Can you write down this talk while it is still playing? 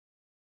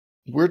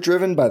We're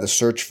driven by the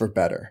search for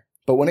better.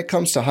 But when it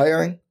comes to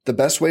hiring, the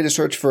best way to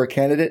search for a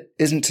candidate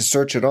isn't to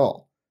search at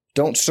all.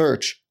 Don't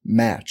search,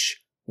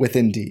 match with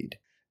Indeed.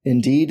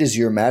 Indeed is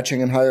your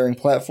matching and hiring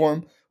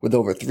platform with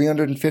over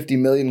 350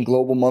 million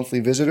global monthly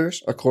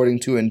visitors,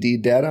 according to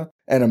Indeed data,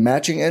 and a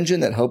matching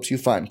engine that helps you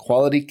find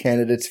quality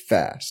candidates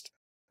fast.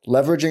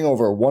 Leveraging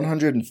over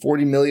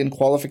 140 million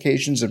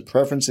qualifications and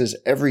preferences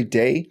every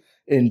day,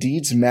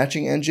 Indeed's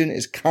matching engine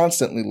is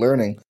constantly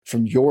learning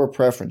from your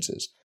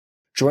preferences.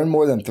 Join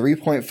more than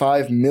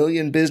 3.5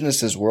 million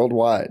businesses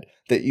worldwide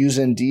that use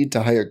Indeed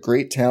to hire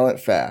great talent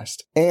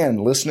fast.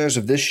 And listeners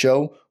of this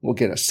show will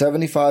get a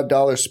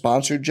 $75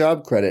 sponsored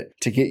job credit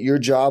to get your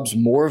jobs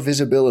more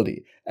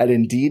visibility at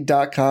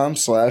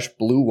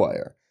Indeed.com/Blue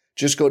Wire.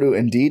 Just go to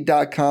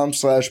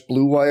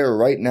Indeed.com/Blue Wire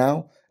right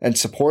now and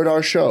support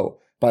our show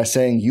by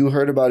saying you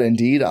heard about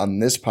Indeed on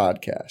this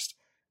podcast.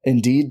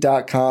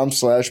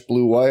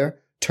 Indeed.com/Blue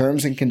Wire.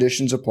 Terms and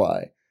conditions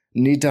apply.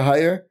 Need to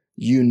hire?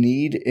 You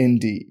need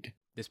Indeed.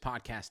 This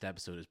podcast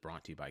episode is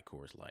brought to you by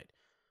Coors Light.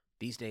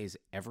 These days,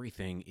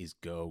 everything is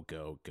go,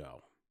 go,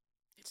 go.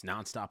 It's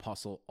nonstop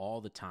hustle all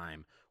the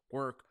time.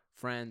 Work,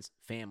 friends,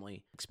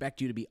 family,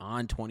 expect you to be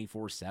on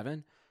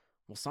 24/7.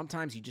 Well,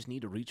 sometimes you just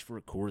need to reach for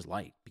a Coors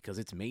Light because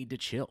it's made to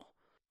chill.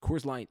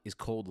 Coors Light is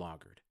cold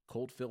lagered,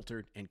 cold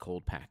filtered, and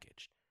cold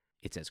packaged.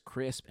 It's as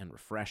crisp and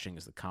refreshing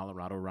as the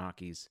Colorado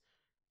Rockies.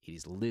 It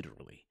is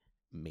literally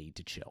made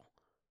to chill.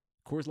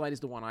 Coors Light is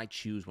the one I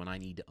choose when I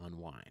need to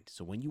unwind.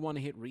 So when you want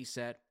to hit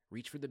reset,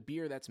 reach for the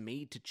beer that's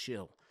made to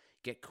chill.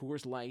 Get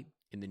Coors Light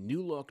in the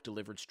new look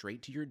delivered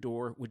straight to your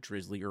door with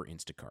Drizzly or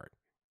Instacart.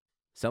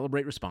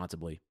 Celebrate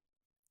responsibly.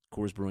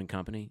 Coors Brewing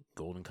Company,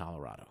 Golden,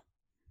 Colorado.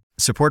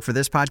 Support for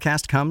this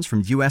podcast comes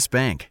from U.S.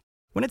 Bank.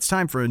 When it's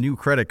time for a new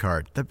credit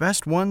card, the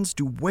best ones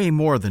do way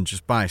more than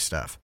just buy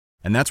stuff.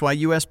 And that's why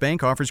U.S.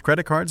 Bank offers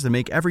credit cards that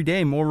make every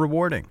day more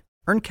rewarding.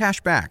 Earn cash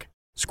back.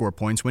 Score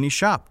points when you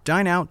shop,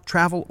 dine out,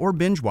 travel, or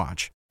binge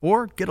watch.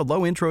 Or get a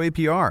low intro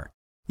APR.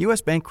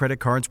 U.S. Bank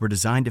credit cards were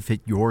designed to fit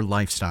your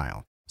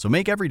lifestyle. So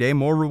make every day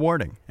more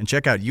rewarding and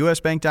check out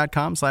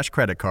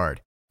usbank.com/credit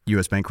card.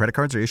 U.S. Bank credit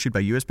cards are issued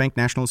by U.S. Bank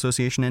National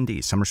Association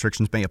ND. Some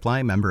restrictions may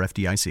apply. Member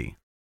FDIC.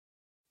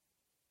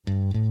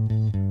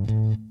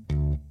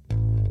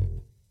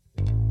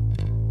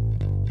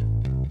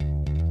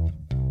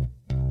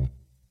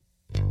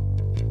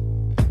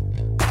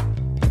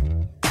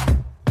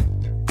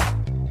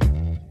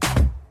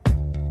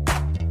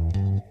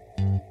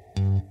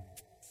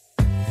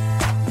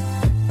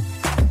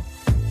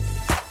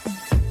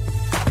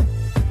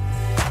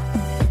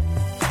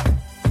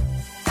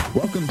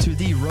 Welcome to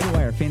the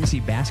RotoWire Fantasy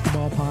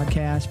Basketball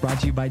Podcast, brought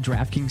to you by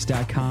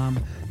DraftKings.com,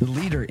 the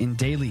leader in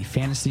daily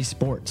fantasy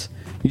sports.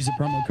 Use the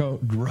promo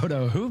code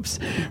ROTOHOOPS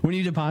when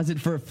you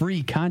deposit for a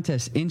free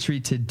contest entry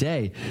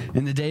today.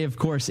 And the day, of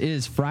course,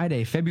 is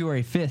Friday,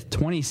 February 5th,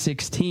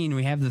 2016.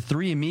 We have the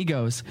three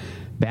amigos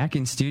back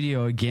in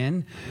studio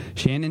again.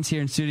 Shannon's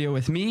here in studio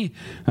with me,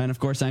 and of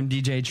course, I'm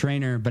DJ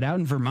Trainer. But out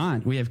in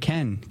Vermont, we have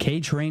Ken,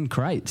 K-Train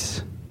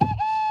Kreitz.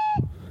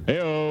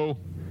 Heyo.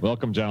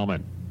 Welcome,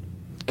 gentlemen.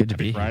 Good to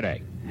be Friday.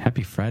 here.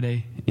 Happy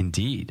Friday,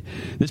 indeed.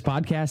 This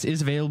podcast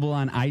is available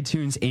on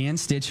iTunes and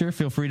Stitcher.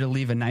 Feel free to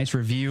leave a nice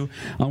review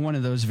on one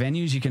of those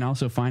venues. You can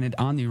also find it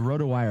on the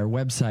RotoWire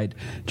website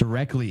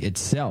directly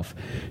itself.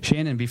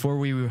 Shannon, before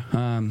we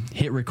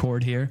hit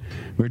record here,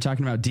 we were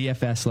talking about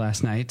DFS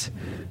last night.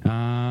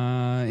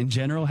 In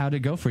general, how'd it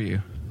go for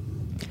you?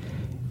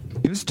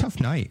 It was a tough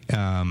night.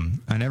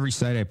 On every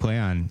site I play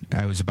on,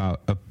 I was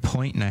about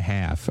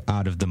 1.5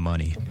 out of the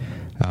money.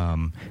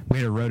 We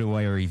had a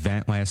RotoWire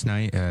event last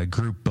night, a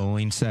group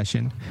bowling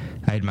session.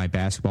 I had my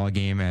basketball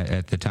game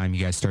at the time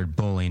you guys started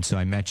bowling, so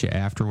I met you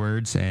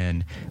afterwards.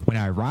 And when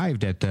I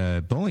arrived at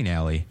the bowling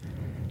alley,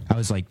 I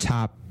was like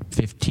top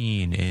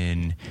 15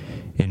 in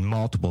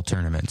multiple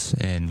tournaments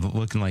and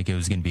looking like it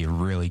was going to be a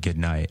really good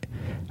night.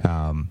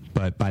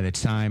 But by the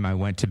time I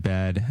went to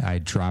bed, I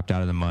dropped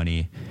out of the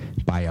money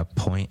by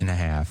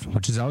 1.5,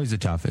 which is always the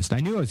toughest. I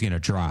knew I was going to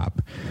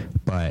drop,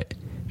 but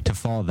to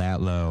fall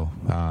that low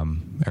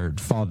or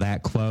fall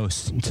that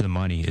close to the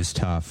money is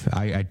tough.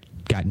 I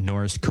got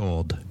Norris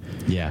Cole.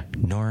 Yeah.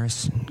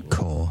 Norris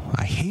Cole.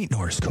 I hate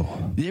Norris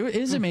Cole. It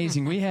is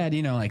amazing. We had,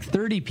 like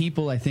 30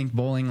 people, I think,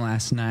 bowling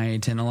last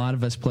night, and a lot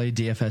of us played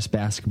DFS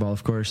basketball.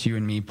 Of course, you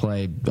and me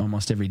play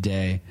almost every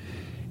day.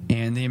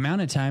 And the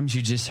amount of times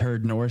you just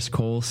heard Norris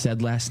Cole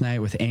said last night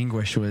with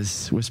anguish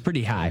was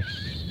pretty high.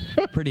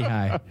 Pretty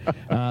high.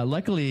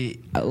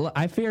 Luckily,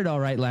 I fared all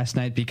right last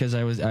night because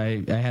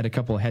I had a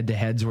couple of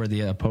head-to-heads where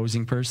the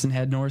opposing person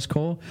had Norris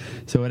Cole,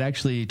 so it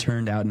actually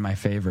turned out in my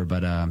favor.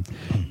 But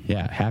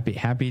yeah,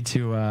 happy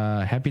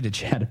to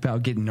chat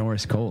about getting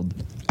Norris Cole.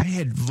 I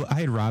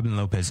had Robin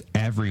Lopez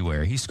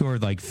everywhere. He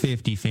scored like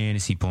 50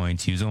 fantasy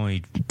points. He was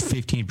only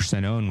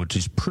 15% owned, which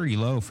is pretty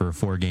low for a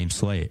 4-game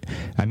slate.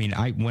 I mean,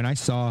 when I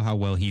saw how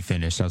well he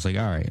finished, I was like,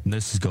 all right,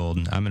 this is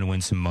golden. I'm going to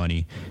win some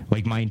money.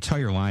 Like, my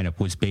entire lineup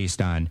was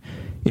based on,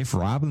 if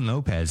Robin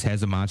Lopez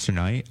has a monster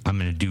night, I'm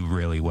going to do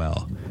really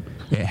well.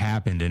 It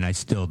happened, and I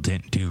still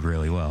didn't do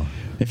really well.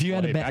 If you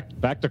had a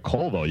back to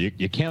Cole, though,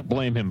 you can't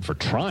blame him for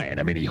trying.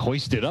 I mean, he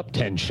hoisted up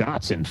 10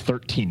 shots in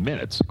 13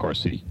 minutes. Of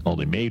course, he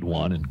only made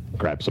one and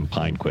grabbed some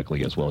pine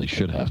quickly as well. He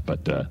should have,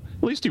 but at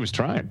least he was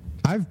trying.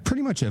 I've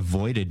pretty much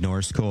avoided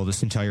Norris Cole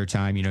this entire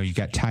time. You know, you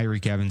got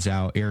Tyreek Evans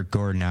out, Eric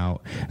Gordon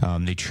out.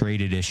 They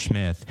traded Ish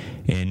Smith,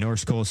 and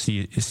Norris Cole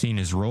has seen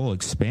his role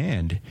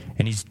expand,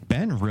 and he's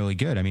been really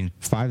good. I mean,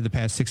 5 of the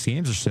past 6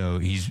 games or so,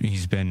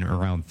 he's been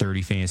around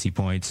 30 fantasy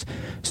points.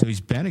 So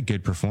he's been a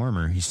good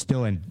performer. He's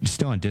still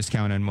on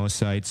discount on most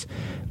sites,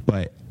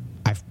 but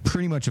I've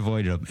pretty much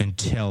avoided him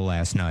until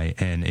last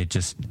night, and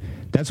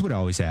that's what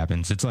always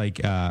happens. It's like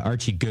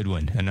Archie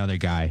Goodwin, another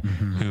guy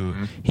who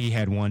he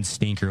had one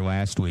stinker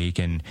last week,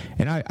 and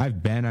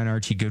I've been on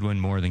Archie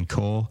Goodwin more than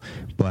Cole,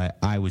 but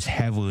I was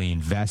heavily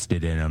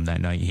invested in him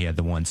that night he had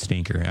the one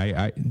stinker.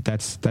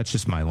 That's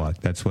just my luck.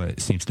 That's what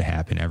seems to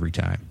happen every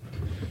time.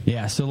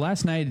 Yeah, so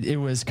last night it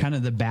was kind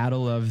of the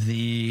battle of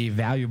the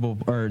valuable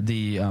or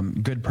the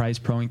good price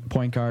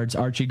point guards,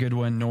 Archie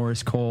Goodwin,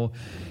 Norris Cole,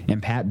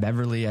 and Pat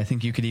Beverly. I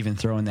think you could even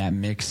throw in that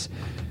mix.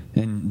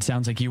 And it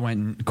sounds like you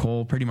went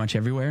Cole pretty much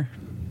everywhere.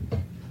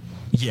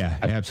 Yeah,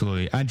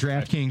 absolutely. On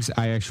DraftKings,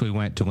 I actually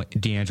went to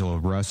D'Angelo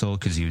Russell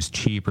because he was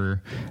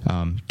cheaper.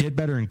 Did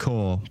better in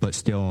Cole, but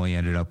still only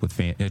ended up with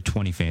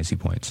 20 fantasy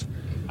points.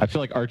 I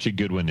feel like Archie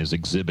Goodwin is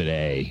Exhibit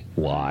A.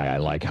 Why I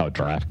like how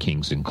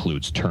DraftKings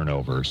includes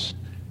turnovers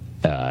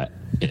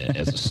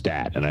as a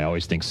stat, and I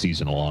always think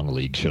season-long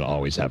league should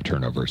always have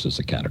turnovers as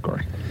a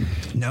category.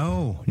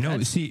 No.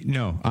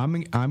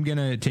 I'm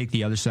gonna take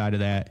the other side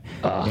of that.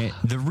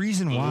 The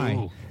reason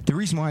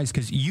why is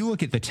because you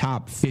look at the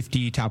top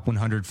 50, top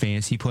 100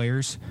 fantasy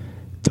players.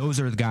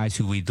 Those are the guys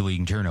who lead the league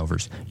in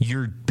turnovers.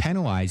 You're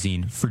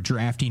penalizing for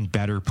drafting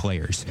better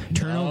players.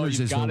 Turnovers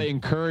you've got to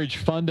encourage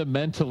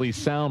fundamentally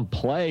sound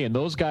play, and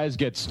those guys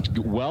get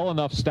well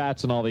enough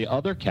stats in all the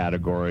other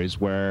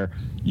categories where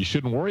you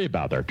shouldn't worry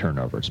about their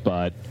turnovers.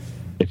 But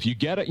if you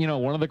get it,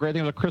 one of the great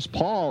things with Chris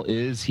Paul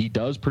is he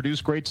does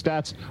produce great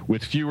stats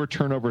with fewer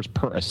turnovers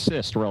per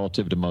assist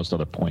relative to most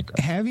other point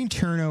guards. Having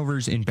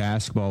turnovers in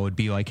basketball would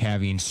be like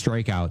having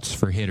strikeouts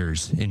for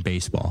hitters in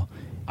baseball.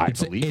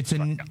 It's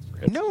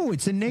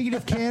a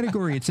negative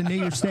category. It's a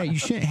negative stat. You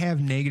shouldn't have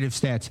negative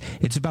stats.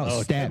 It's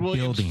about stat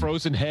building.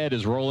 Frozen head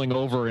is rolling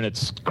over in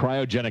its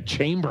cryogenic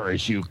chamber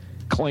as you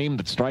claim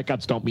that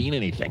strikeouts don't mean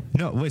anything.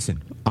 No,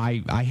 listen,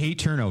 I hate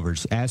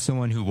turnovers. As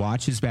someone who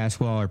watches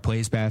basketball or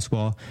plays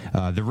basketball,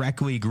 the rec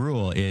league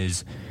rule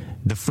is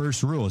the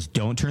first rule is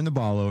don't turn the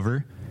ball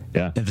over.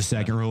 Yeah. And the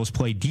second rule is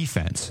play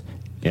defense.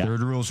 Yeah.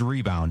 Third rule is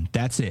rebound.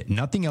 That's it.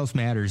 Nothing else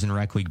matters in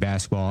rec league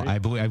basketball. I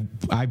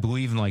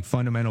believe in like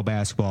fundamental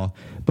basketball,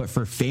 but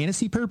for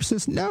fantasy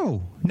purposes,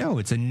 no.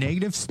 It's a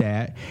negative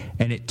stat,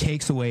 and it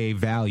takes away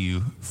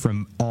value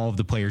from all of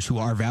the players who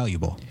are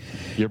valuable.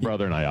 Your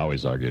brother and I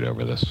always argued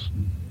over this.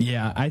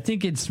 Yeah, I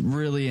think it's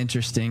really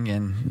interesting,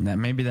 and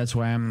maybe that's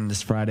why I'm in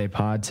this Friday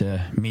pod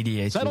to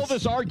mediate. Settle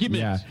this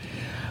argument. Yeah.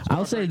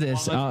 I'll say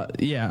this.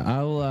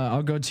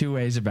 I'll go 2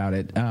 ways about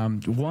it.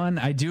 One,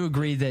 I do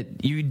agree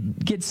that you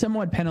get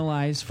somewhat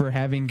penalized for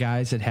having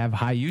guys that have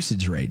high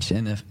usage rates,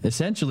 and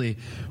essentially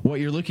what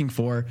you're looking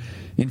for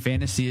in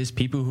fantasy is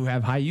people who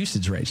have high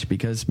usage rates,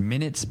 because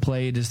minutes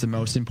played is the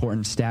most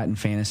important stat in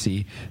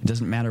fantasy. It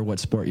doesn't matter what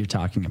sport you're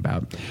talking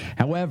about.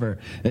 However,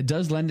 it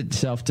does lend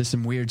itself to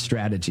some weird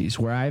strategies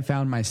where I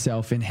found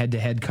myself in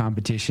head-to-head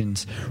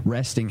competitions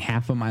resting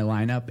half of my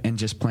lineup and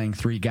just playing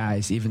 3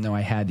 guys, even though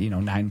I had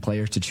 9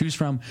 players to choose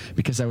from,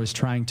 because I was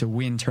trying to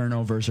win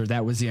turnovers, or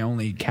that was the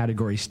only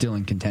category still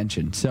in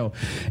contention. So,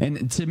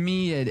 and to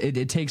me,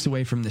 it takes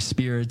away from the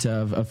spirit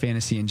of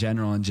fantasy in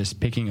general and just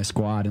picking a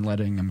squad and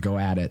letting them go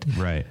at it.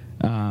 Right.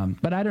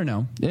 But I don't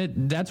know.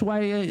 That's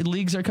why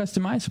leagues are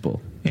customizable.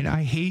 And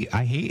I hate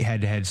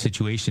head-to-head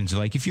situations.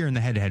 Like if you're in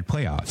the head-to-head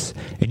playoffs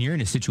and you're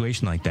in a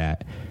situation like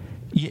that,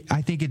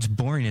 I think it's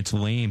boring. It's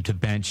lame to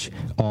bench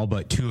all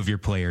but 2 of your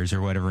players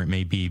or whatever it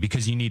may be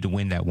because you need to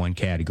win that one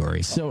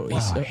category.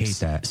 I hate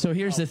that. So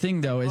here's the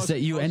thing, though, is that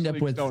you end up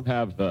with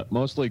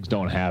most leagues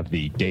don't have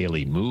the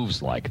daily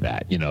moves like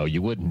that.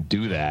 You wouldn't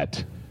do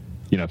that.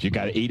 If you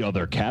got 8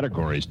 other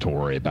categories to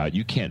worry about,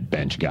 you can't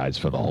bench guys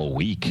for the whole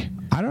week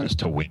just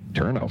to win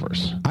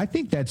turnovers. I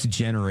think that's a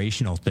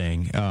generational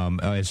thing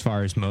as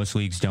far as most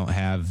leagues don't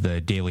have the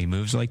daily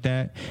moves like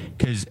that.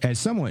 Because as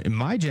someone in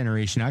my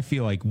generation, I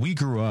feel like we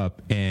grew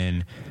up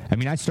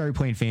I started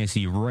playing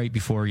fantasy right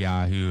before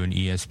Yahoo and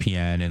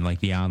ESPN and like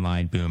the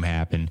online boom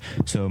happened.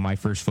 So my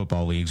first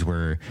football leagues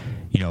were,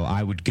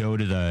 I would go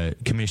to the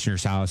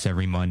commissioner's house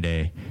every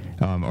Monday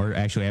or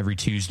actually every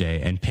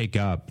Tuesday and pick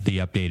up the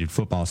updated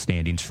football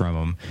standings from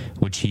him,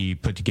 which he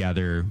put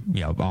together,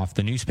 off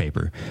the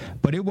newspaper.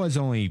 But it was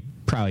only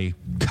probably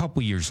a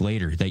couple years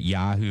later that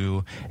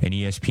Yahoo and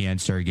ESPN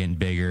started getting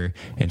bigger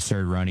and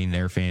started running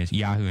their fantasy.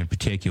 Yahoo in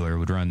particular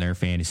would run their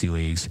fantasy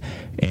leagues,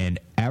 and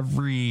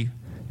every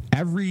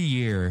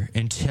year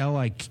until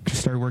I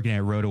started working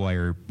at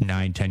RotoWire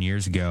 9-10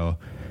 years ago,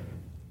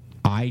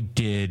 I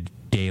did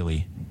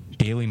daily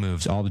Daily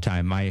moves all the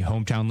time. My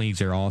hometown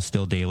leagues are all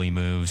still daily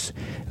moves.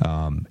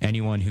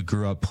 Anyone who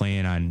grew up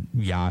playing on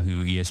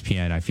Yahoo,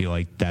 ESPN, I feel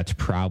like that's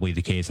probably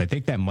the case. I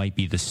think that might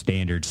be the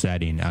standard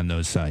setting on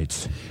those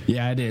sites.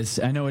 Yeah, it is.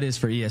 I know it is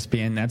for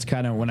ESPN. That's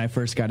kind of when I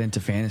first got into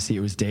fantasy,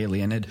 it was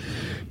daily, and it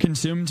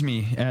consumed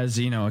me as,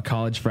 a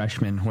college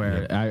freshman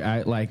where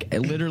I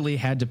literally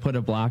had to put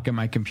a block on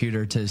my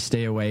computer to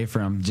stay away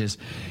from just,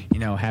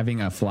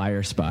 having a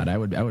flyer spot. I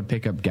would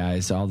pick up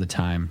guys all the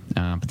time.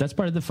 But that's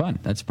part of the fun.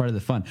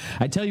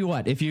 I tell you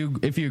what, if you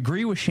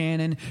agree with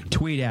Shannon,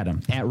 tweet at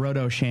him at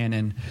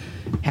RotoShannon,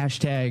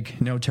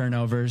 hashtag no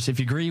turnovers. If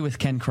you agree with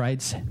Ken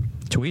Kreitz,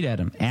 tweet at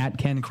him at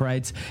Ken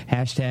Kreitz,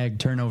 hashtag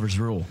turnovers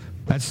rule.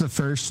 That's the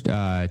first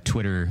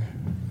Twitter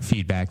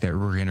feedback that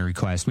we're going to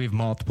request. We have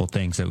multiple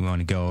things that we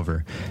want to go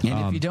over.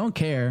 And if you don't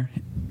care,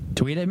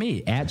 tweet at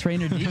me at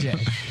Trainer DJ.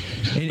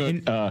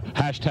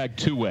 Hashtag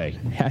two-way.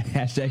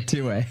 Hashtag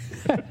two-way.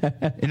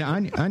 And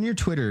on your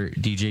Twitter,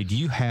 DJ, do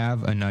you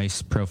have a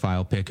nice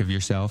profile pic of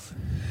yourself?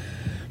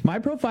 My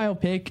profile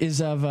pic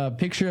is of a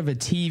picture of a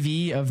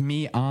TV of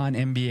me on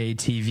NBA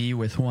TV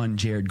with one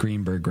Jared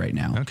Greenberg right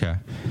now. Okay.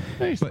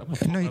 Nice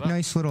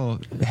little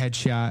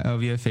headshot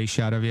of you, face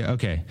shot of you.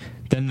 Okay.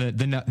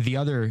 Then the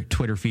other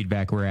Twitter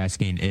feedback we're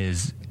asking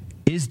is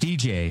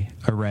DJ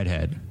a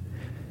redhead?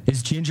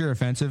 Is ginger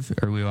offensive?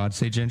 Are we allowed to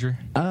say ginger?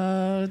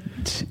 I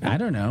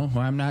don't know.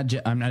 Well, I'm not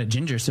a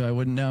ginger, so I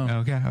wouldn't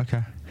know.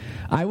 Okay.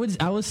 I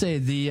will say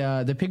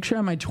the picture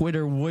on my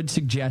Twitter would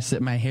suggest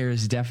that my hair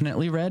is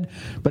definitely red.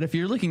 But if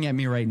you're looking at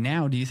me right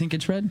now, do you think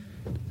it's red?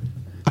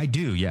 I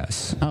do,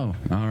 yes. Oh,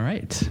 all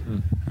right.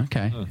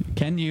 Okay.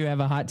 Ken, do you have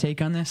a hot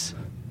take on this?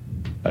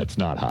 It's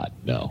not hot,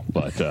 no,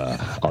 but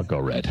I'll go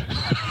red.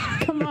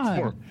 Come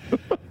on.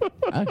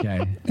 Okay.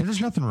 And there's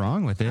nothing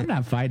wrong with it. I'm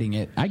not fighting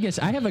it. I guess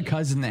I have a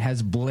cousin that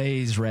has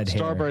blaze red hair.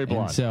 Strawberry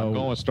blonde. So I'm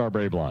going with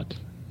strawberry blonde.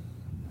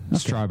 Okay.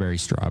 Strawberry.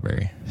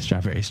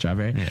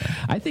 Yeah.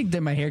 I think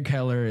that my hair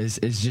color is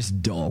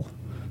just dull.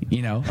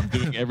 I'm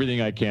doing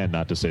everything I can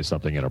not to say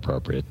something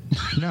inappropriate.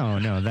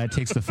 No, that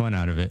takes the fun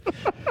out of it.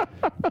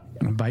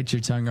 Bite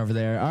your tongue over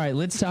there. All right,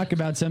 let's talk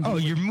about something. Oh,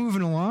 you're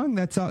moving along?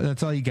 That's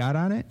all you got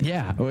on it?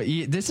 Yeah. Well,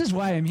 this is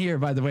why I'm here,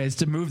 by the way, is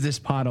to move this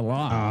pod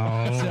along.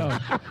 Oh.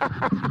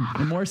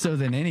 So, more so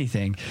than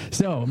anything.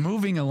 So,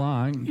 moving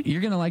along,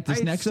 you're going to like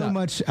this next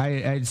I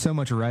had so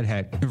much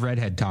redhead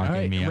talking all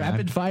right, to me.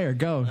 Rapid fire,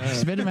 go.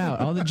 Spit them out.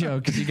 All the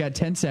jokes. You got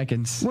 10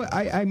 seconds. Well,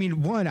 I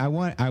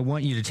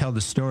want you to tell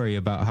the story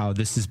about how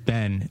this has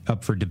been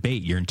up for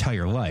debate your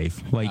entire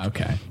life.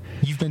 Okay.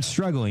 You've been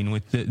struggling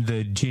with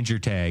the ginger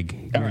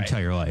tag your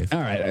entire life. All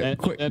right.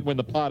 And when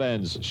the pod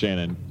ends,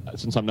 Shannon,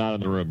 since I'm not in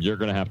the room, you're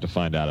going to have to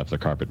find out if the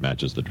carpet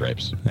matches the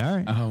drapes. All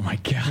right. Oh, my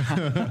God.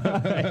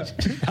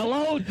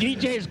 Hello,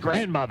 DJ's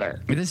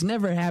grandmother. This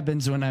never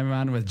happens when I'm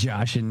on with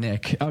Josh and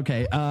Nick.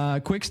 Okay,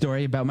 quick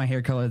story about my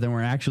hair color. Then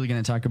we're actually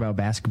going to talk about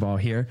basketball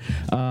here.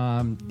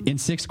 In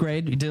sixth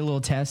grade, we did a little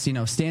test.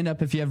 Stand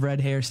up if you have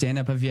red hair. Stand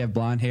up if you have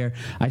blonde hair.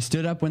 I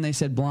stood up when they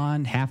said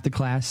blonde. Half the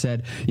class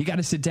said, "You got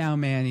to sit down,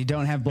 man. You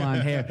don't have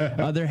blonde hair."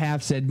 Other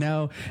half said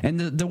no. And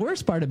the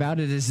worst part about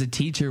it is the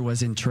teacher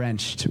was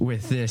entrenched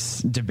with this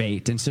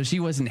debate, and so she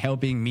wasn't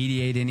helping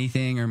mediate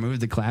anything or move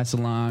the class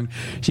along.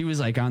 She was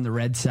like on the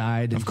red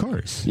side. Of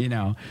course.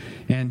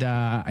 And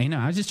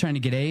I was just trying to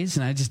get A's,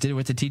 and I just did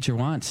what the teacher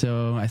wants.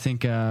 So I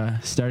think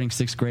starting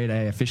sixth grade,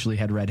 I officially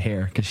had red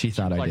hair because she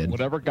thought I did.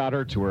 Whatever got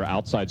her to her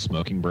outside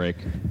smoking break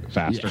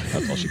faster,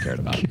 that's all she cared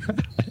about.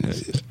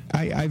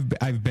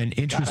 I've been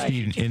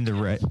interested in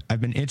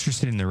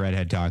the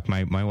redhead talk.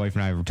 My wife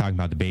and I were talking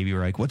about the baby. We're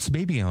like, what's the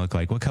baby gonna look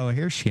like? What color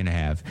hair is she gonna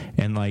have?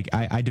 And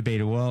I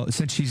debated, well,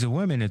 since she's a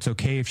woman, it's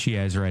okay if she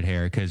has red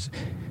hair because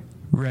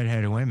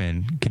redheaded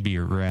women can be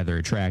rather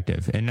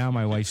attractive. And now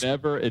my wife's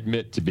never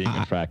admit to being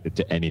attracted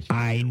to anything.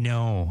 I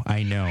know.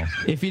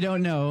 If you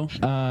don't know,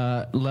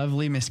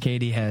 lovely Miss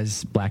Katie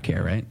has black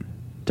hair, right?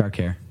 Dark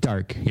hair.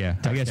 Dark, yeah.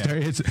 I guess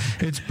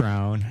it's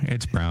brown.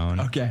 It's brown.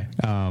 Okay.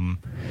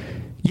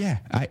 Yeah,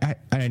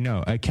 I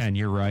know. Ken,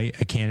 you're right.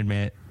 I can't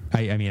admit.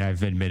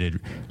 I've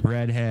admitted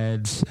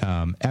redheads.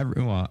 I'm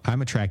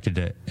attracted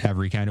to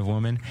every kind of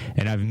woman,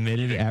 and I've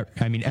admitted.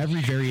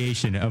 Every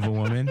variation of a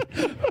woman,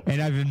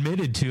 and I've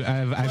admitted to.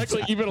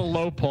 Actually, even a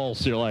low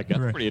pulse, you're like, that's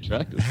pretty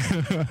attractive.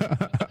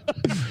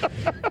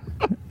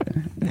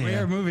 We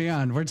are moving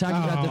on. We're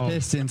talking about the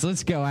Pistons.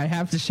 Let's go. I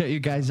have to shut you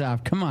guys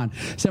off. Come on.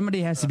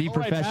 Somebody has to be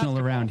professional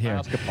around here.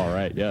 Basketball,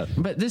 right, yeah.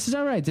 But this is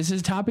all right. This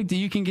is a topic that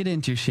you can get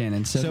into,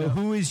 Shannon. So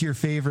who is your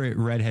favorite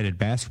redheaded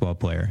basketball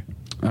player?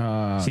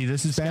 See,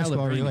 this is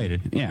basketball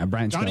related. Yeah,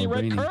 Brian Johnny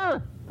Scalabrine. Red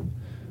Kerr.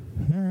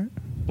 All right.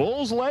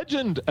 Bulls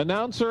legend,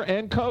 announcer,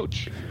 and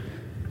coach.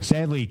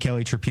 Sadly,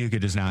 Kelly Tripucka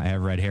does not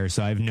have red hair,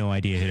 so I have no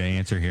idea who to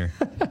answer here.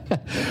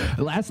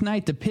 Last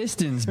night, the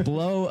Pistons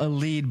blow a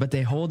lead, but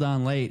they hold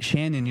on late.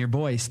 Shannon, your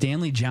boy,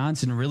 Stanley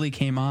Johnson, really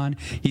came on.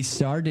 He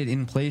started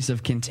in place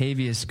of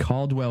Kentavious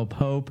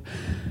Caldwell-Pope.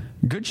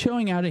 Good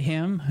showing out of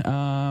him.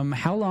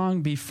 How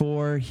long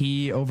before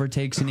he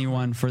overtakes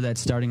anyone for that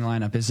starting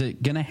lineup? Is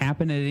it going to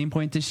happen at any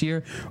point this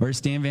year, or is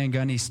Stan Van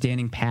Gundy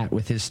standing pat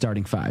with his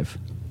starting five?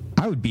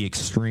 I would be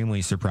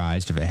extremely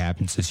surprised if it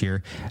happens this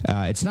year.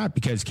 It's not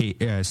because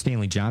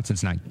Stanley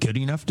Johnson's not good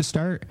enough to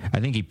start. I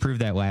think he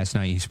proved that last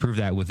night. He's proved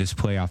that with his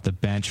play off the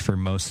bench for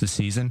most of the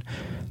season.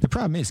 The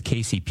problem is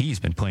KCP's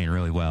been playing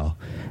really well.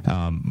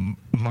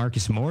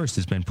 Marcus Morris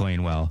has been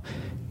playing well.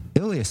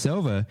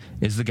 Ilyasova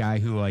is the guy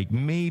who, like,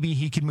 maybe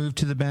he could move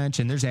to the bench,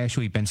 and there's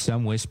actually been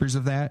some whispers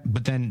of that.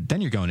 But then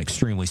you're going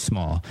extremely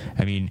small.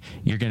 I mean,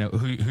 who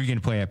are you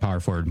gonna play at power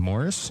forward?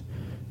 Morris?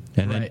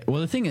 And right.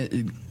 Well, the thing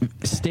is,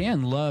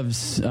 Stan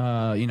loves,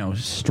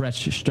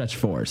 stretch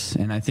force,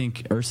 and I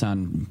think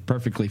Ersan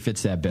perfectly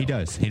fits that bill. He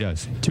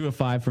does. 2 of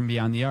 5 from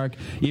beyond the arc.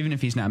 Even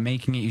if he's not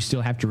making it, you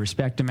still have to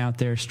respect him out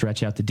there,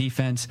 stretch out the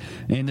defense.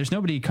 And there's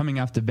nobody coming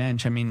off the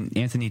bench. I mean,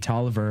 Anthony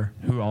Tolliver,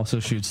 who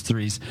also shoots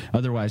threes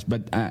otherwise.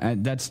 But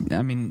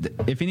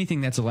if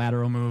anything, that's a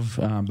lateral move,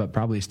 but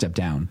probably a step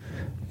down.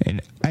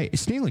 And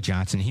Stanley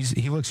Johnson,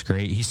 he looks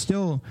great. He's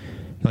still...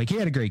 Like, he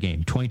had a great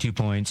game, 22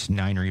 points,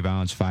 9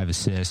 rebounds, 5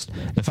 assists.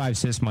 The 5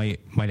 assists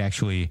might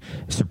actually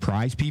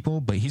surprise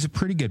people, but he's a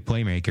pretty good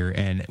playmaker.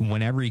 And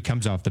whenever he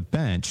comes off the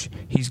bench,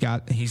 he's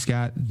got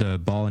the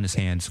ball in his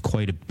hands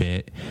quite a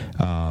bit.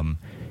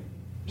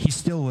 He's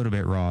still a little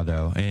bit raw,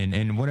 though.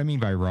 And what I mean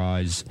by raw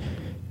is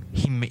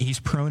he's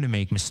prone to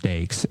make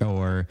mistakes,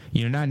 or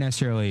not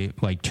necessarily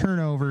like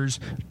turnovers,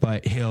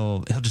 but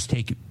he'll just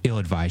take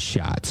ill-advised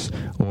shots,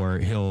 or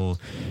he'll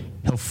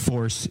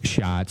force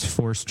shots,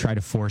 try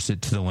to force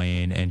it to the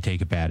lane and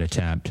take a bad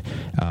attempt,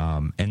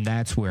 and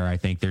that's where I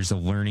think there's a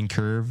learning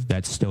curve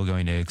that's still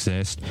going to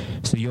exist.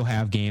 So you'll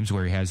have games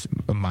where he has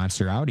a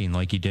monster outing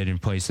like he did in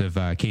place of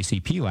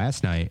KCP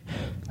last night,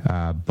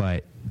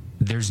 but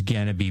there's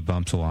gonna be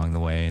bumps along the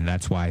way, and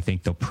that's why I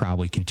think they'll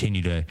probably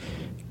continue to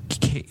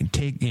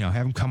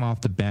have him come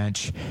off the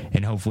bench,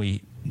 and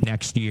hopefully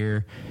next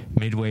year,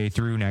 midway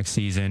through next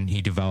season,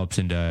 he develops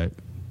into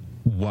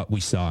what we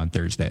saw on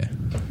Thursday.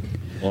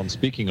 Well, and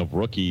speaking of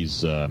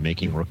rookies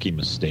making rookie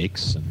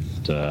mistakes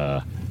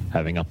and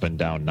having up and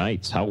down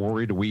nights, how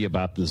worried are we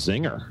about the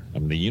Zinger? I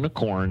mean, the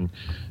Unicorn,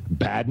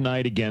 bad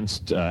night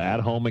at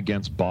home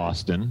against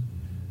Boston.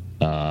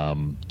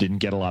 Didn't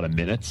get a lot of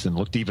minutes and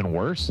looked even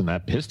worse in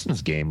that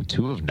Pistons game.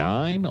 2 of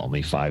 9,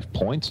 only 5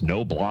 points,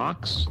 no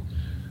blocks.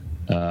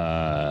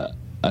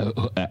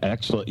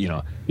 Actually,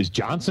 is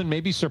Johnson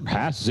maybe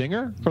surpassed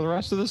Zinger for the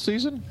rest of the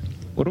season?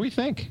 What do we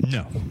think?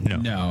 No,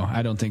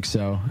 I don't think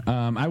so.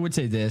 I would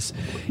say this.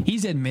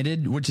 He's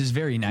admitted, which is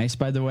very nice,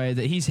 by the way,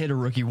 that he's hit a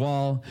rookie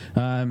wall.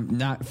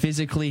 Not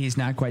physically, he's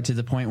not quite to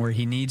the point where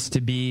he needs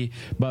to be,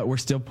 but we're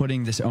still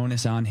putting this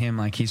onus on him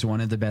like he's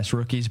one of the best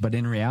rookies. But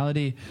in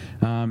reality,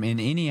 in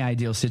any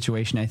ideal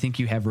situation, I think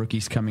you have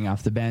rookies coming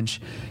off the bench,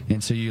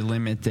 and so you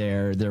limit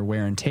their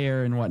wear and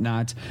tear and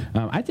whatnot.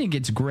 I think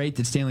it's great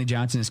that Stanley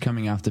Johnson is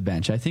coming off the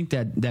bench. I think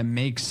that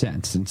makes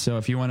sense. And so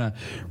if you want to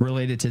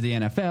relate it to the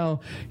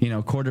NFL,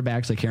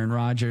 quarterbacks like Aaron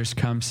Rodgers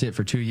come sit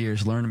for 2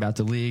 years, learn about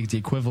the league. The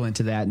equivalent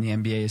to that in the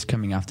NBA is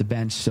coming off the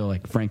bench. So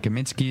like Frank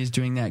Kaminsky is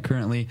doing that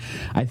currently.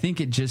 I think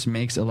it just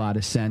makes a lot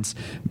of sense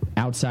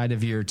outside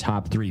of your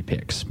top 3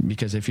 picks,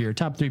 because if you're a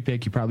top 3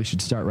 pick, you probably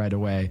should start right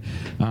away.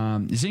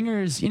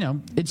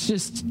 Zingers, it's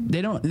just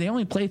they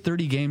only play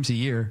 30 games a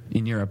year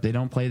in Europe. They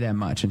don't play that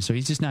much, and so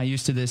he's just not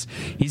used to this.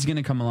 He's going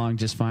to come along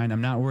just fine.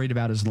 I'm not worried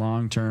about his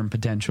long-term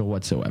potential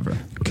whatsoever.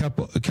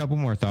 A couple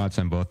more thoughts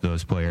on both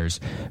those players.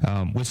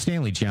 With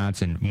Stanley Johnson,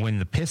 when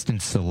the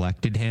Pistons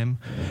selected him,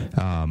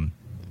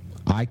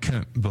 I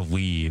couldn't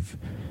believe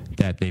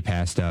that they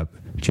passed up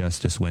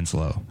Justice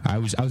Winslow. I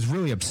was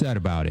really upset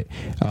about it.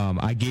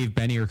 I gave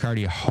Benny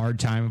Riccardi a hard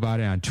time about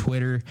it on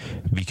Twitter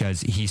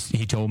because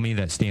he told me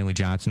that Stanley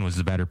Johnson was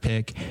the better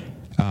pick.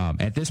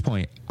 At this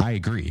point, I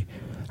agree.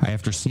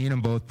 After seeing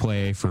them both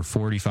play for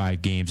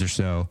 45 games or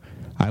so,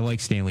 I like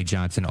Stanley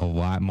Johnson a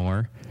lot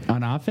more.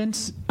 On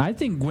offense, I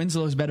think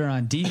Winslow's better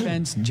on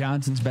defense.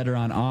 Johnson's better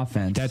on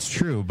offense. That's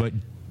true, but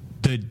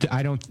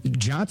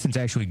Johnson's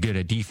actually good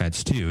at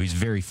defense too. He's a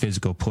very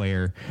physical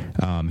player.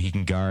 He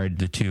can guard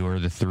the 2 or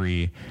the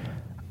 3.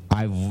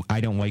 I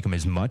don't like him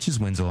as much as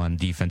Winslow on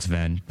the defensive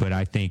end, but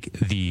I think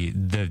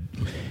the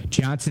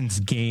Johnson's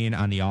gain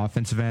on the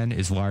offensive end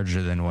is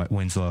larger than what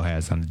Winslow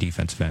has on the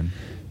defensive end.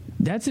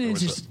 That's an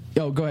interesting.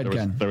 Go ahead,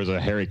 Ken. There was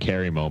a Harry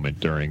Carey moment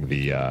during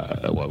the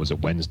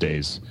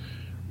Wednesday's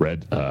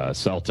Red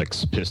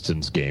Celtics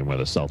Pistons game where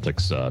the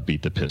Celtics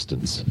beat the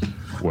Pistons,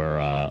 where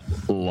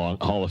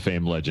Hall of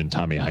Fame legend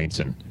Tommy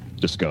Heinsohn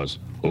just goes,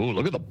 "Oh,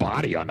 look at the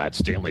body on that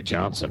Stanley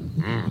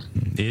Johnson."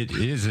 It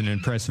is an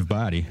impressive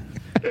body.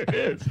 It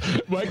is.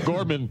 Mike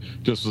Gorman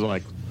just was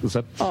like,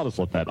 "I'll just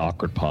let that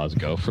awkward pause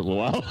go for a little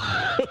while."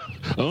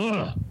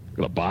 Look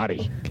at the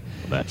body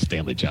on that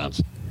Stanley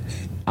Johnson.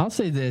 I'll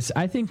say this.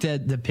 I think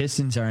that the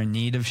Pistons are in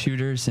need of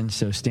shooters, and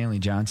so Stanley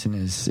Johnson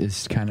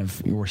is kind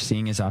of, we're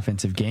seeing his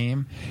offensive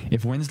game.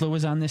 If Winslow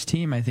was on this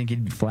team, I think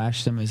he'd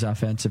flash some of his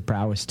offensive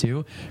prowess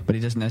too, but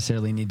he doesn't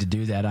necessarily need to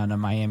do that on a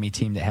Miami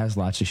team that has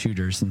lots of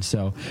shooters. And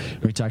so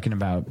we're talking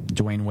about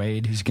Dwayne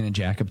Wade, who's going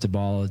to jack up the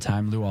ball all the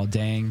time, Luol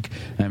Deng.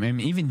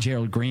 And even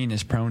Gerald Green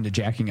is prone to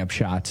jacking up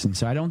shots. And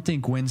so I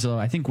think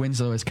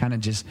Winslow is kind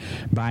of just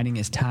biding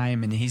his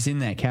time, and he's in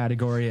that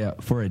category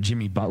for a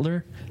Jimmy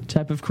Butler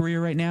type of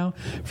career right now.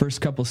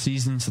 First couple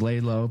seasons, lay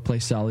low, play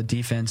solid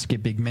defense,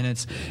 get big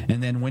minutes,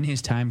 and then when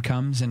his time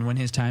comes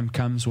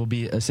will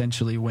be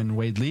essentially when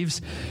Wade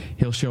leaves,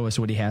 he'll show us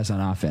what he has on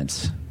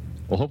offense.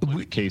 Well,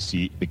 hopefully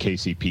the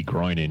KCP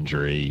groin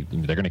injury,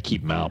 they're going to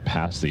keep him out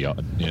past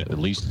at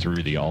least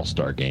through the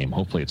All-Star game.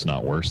 Hopefully it's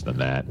not worse than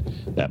that.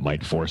 That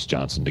might force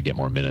Johnson to get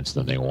more minutes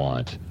than they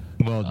want.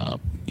 Well,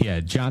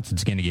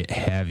 Johnson's going to get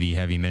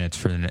heavy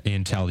minutes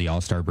until the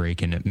All-Star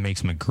break, and it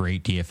makes him a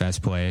great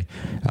DFS play.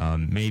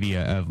 Maybe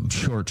a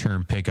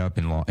short-term pickup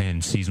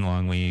in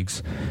season-long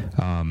leagues.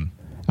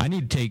 I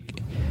need to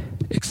take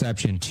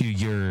exception to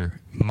your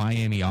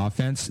Miami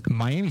offense.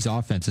 Miami's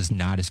offense is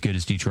not as good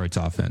as Detroit's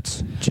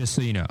offense, just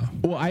so you know.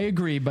 Well, I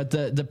agree, but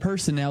the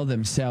personnel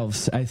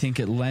themselves, I think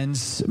it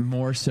lends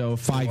more so.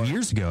 5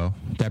 years ago,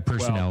 that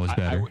personnel was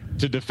better.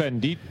 To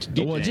defend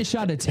DJ. Well, just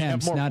shot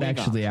attempts, not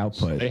actually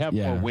output. They have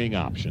more wing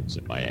options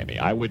in Miami.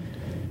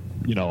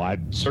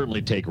 I'd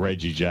certainly take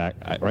Reggie Jack.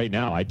 Right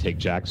now, I'd take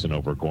Jackson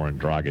over Goran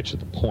Dragic at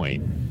the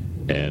point.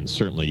 And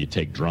certainly you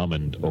take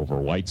Drummond over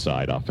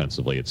Whiteside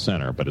offensively at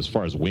center. But as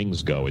far as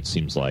wings go, it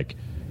seems like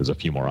there's a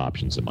few more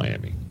options in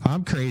Miami.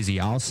 I'm crazy.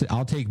 I'll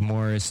take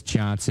Morris,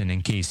 Johnson,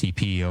 and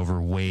KCP over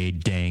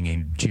Wade, Deng,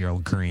 and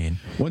Gerald Green.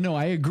 Well, no,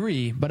 I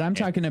agree. But I'm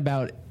talking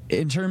about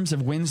in terms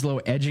of Winslow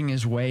edging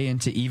his way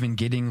into even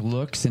getting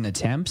looks and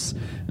attempts.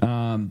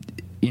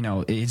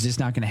 It's just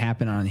not going to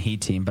happen on a Heat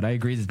team. But I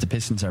agree that the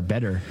Pistons are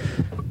better.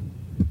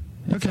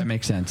 If that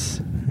makes sense.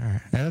 All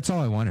right. That's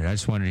all I wanted. I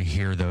just wanted to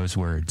hear those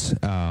words.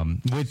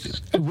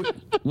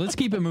 Let's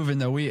keep it moving,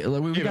 though.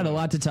 We've got a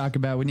lot to talk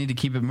about. We need to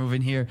keep it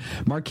moving here.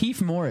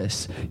 Markieff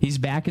Morris, he's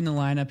back in the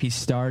lineup. He's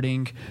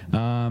starting.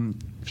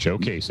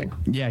 Showcasing.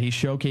 Yeah, he's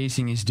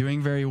showcasing. He's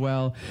doing very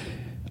well.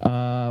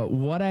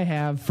 What I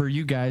have for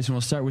you guys, and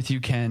we'll start with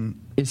you,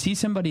 Ken, is he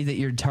somebody that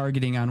you're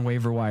targeting on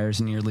waiver wires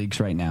in your leagues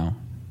right now?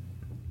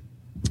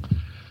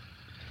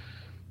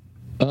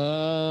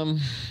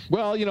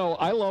 Well,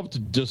 I love to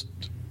just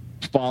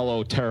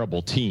follow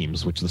terrible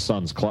teams, which the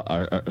Suns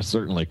are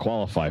certainly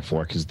qualify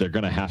for because they're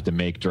going to have to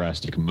make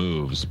drastic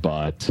moves.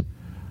 But,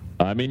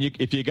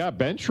 if you got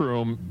bench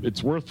room,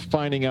 it's worth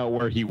finding out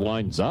where he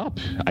winds up.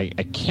 I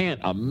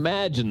can't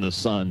imagine the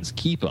Suns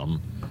keep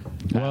him.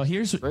 Well,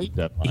 here's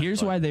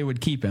why they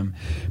would keep him,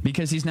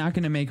 because he's not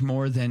going to make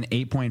more than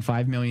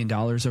 $8.5 million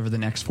over the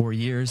next 4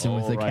 years, and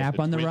with the cap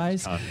on the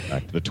rise,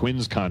 the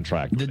Twins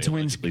contract, the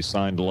Twins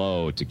signed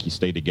low to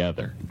stay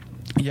together.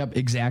 Yep,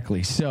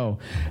 exactly. So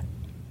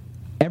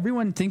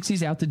everyone thinks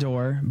he's out the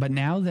door, but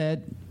now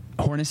that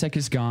Hornacek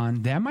is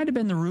gone, that might have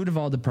been the root of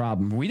all the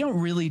problem. We don't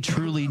really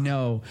truly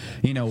know,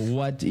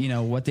 what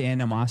the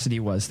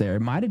animosity was there. It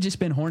might have just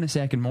been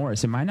Hornacek and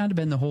Morris. It might not have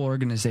been the whole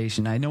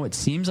organization. I know it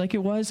seems like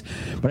it was,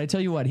 but I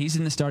tell you what, he's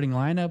in the starting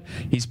lineup.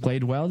 He's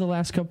played well the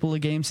last couple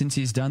of games since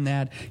he's done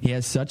that. He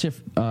has such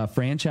a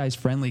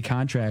franchise-friendly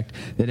contract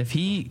that if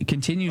he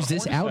continues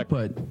this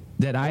output,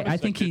 that I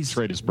think he's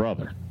trade his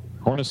brother.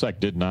 Hornacek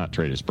did not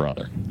trade his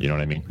brother. You know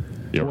what I mean?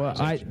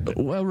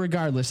 Well,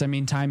 regardless,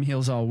 time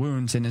heals all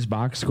wounds, and his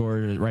box score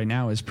right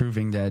now is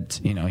proving that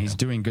he's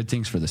doing good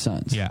things for the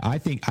Suns. Yeah, I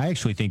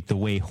actually think the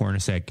way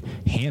Hornacek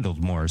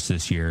handled Morris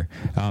this year,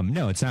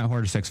 no, it's not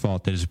Hornacek's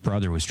fault that his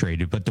brother was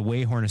traded, but the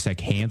way Hornacek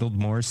handled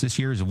Morris this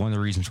year is one of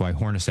the reasons why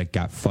Hornacek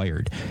got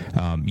fired.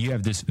 You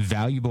have this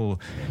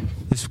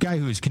guy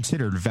who is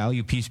considered a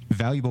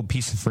valuable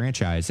piece of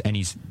franchise, and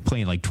he's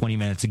playing like 20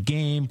 minutes a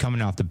game,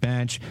 coming off the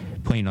bench,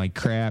 playing like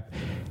crap.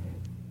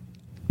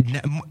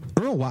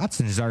 Earl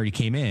Watson has already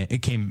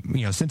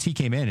since he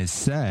came in, has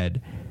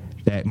said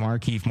that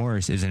Markieff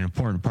Morris is an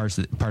important part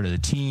of the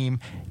team,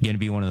 going to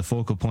be one of the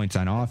focal points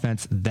on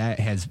offense. That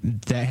has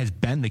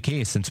been the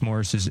case since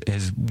Morris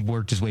has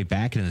worked his way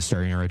back into the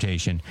starting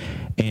rotation.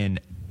 And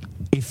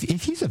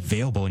if he's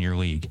available in your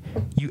league,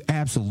 you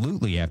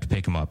absolutely have to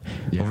pick him up.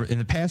 Yeah. In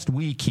the past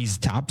week, he's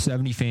top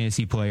 70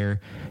 fantasy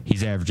player.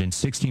 He's averaging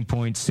 16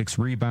 points, 6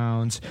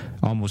 rebounds,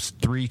 almost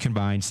 3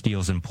 combined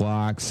steals and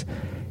blocks.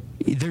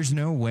 There's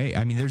no way.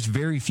 There's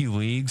very few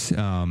leagues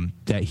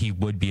that he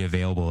would be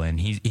available in.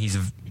 He's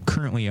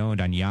currently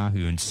owned on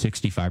Yahoo in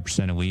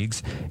 65% of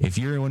leagues. If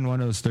you're in one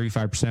of those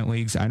 35%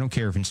 leagues, I don't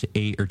care if it's an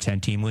 8 or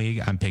 10 team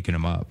league, I'm picking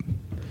him up.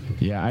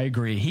 Yeah, I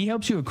agree. He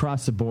helps you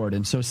across the board.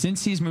 And so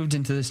since he's moved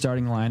into the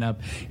starting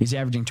lineup, he's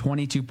averaging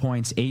 22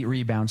 points, 8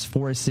 rebounds,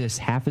 4 assists,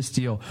 half a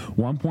steal,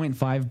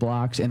 1.5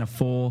 blocks, and a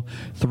full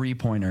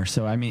 3-pointer.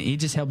 So, he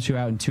just helps you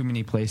out in too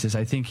many places.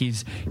 I think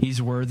he's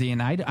worthy.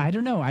 And I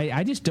don't know.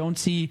 I just don't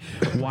see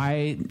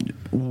why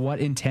what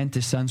intent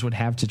the Suns would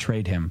have to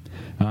trade him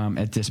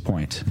at this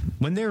point.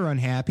 When they were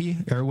unhappy,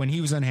 or when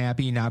he was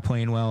unhappy, not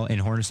playing well,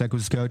 and Hornacek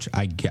was coach,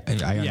 I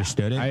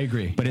understood it. I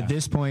agree. But at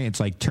this point, it's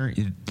like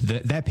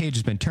that page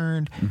has been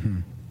turned. Mm-hmm.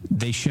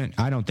 They shouldn't.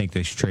 I don't think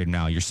they should trade him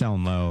now. You're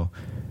selling low.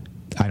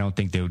 I don't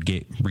think they would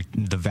get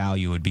the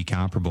value would be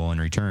comparable in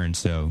return.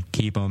 So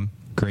keep him.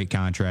 Great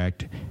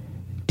contract,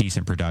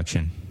 decent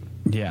production.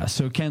 Yeah.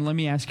 So Ken, let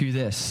me ask you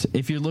this: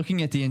 if you're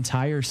looking at the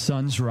entire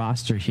Suns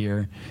roster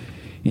here,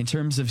 in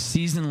terms of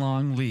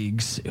season-long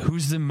leagues,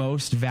 who's the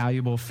most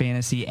valuable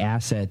fantasy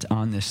asset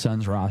on the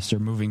Suns roster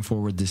moving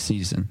forward this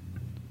season?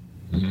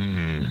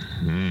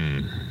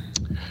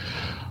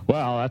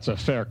 Well, that's a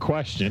fair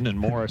question, and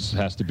Morris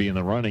has to be in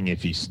the running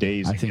if he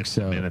stays. I think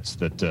so. The minutes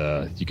that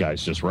you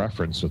guys just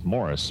referenced with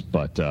Morris,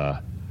 but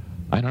I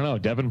don't know.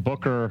 Devin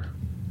Booker.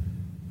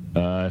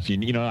 If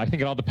I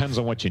think it all depends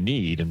on what you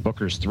need, and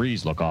Booker's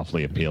threes look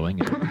awfully appealing.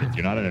 If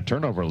you're not in a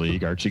turnover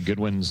league, Archie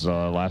Goodwin's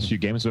last few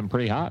games have been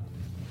pretty hot.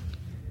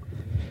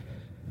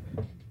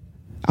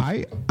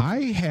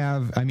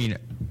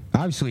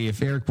 Obviously,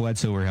 if Eric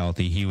Bledsoe were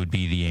healthy, he would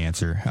be the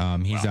answer.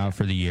 He's out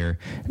for the year.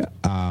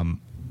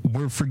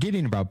 We're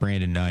forgetting about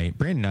Brandon Knight.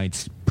 Brandon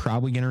Knight's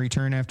probably going to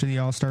return after the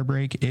All-Star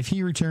break. If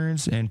he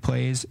returns and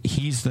plays,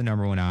 he's the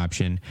number one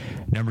option.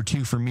 Number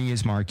two for me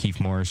is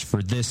Markieff Morris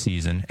for this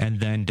season,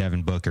 and then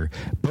Devin Booker.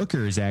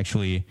 Booker is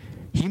actually,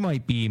 he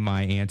might be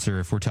my answer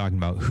if we're talking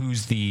about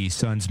who's the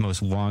Suns'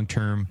 most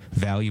long-term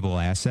valuable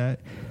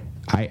asset.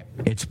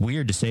 It's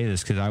weird to say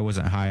this because I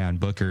wasn't high on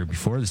Booker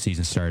before the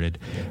season started,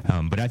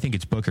 but I think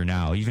it's Booker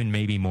now, even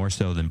maybe more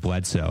so than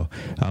Bledsoe.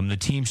 The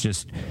team's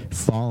just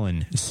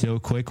fallen so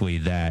quickly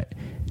that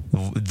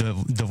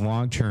the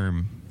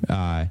long-term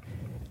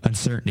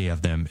uncertainty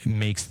of them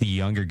makes the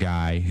younger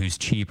guy who's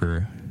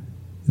cheaper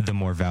the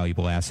more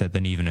valuable asset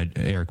than even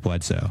Eric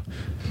Bledsoe.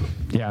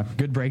 Yeah,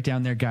 good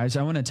breakdown there, guys.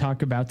 I want to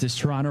talk about this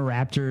Toronto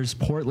Raptors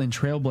Portland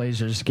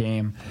Trailblazers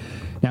game.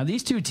 Now,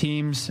 these two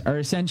teams are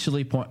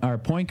essentially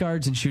point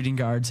guards and shooting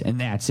guards, and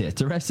that's it.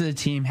 The rest of the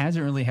team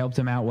hasn't really helped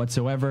them out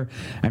whatsoever.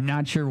 I'm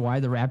not sure why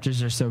the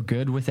Raptors are so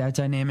good with that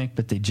dynamic,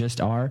 but they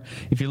just are.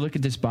 If you look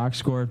at this box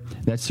score,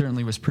 that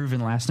certainly was proven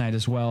last night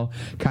as well.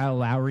 Kyle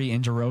Lowry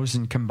and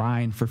DeRozan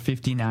combined for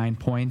 59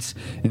 points.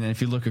 And then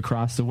if you look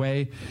across the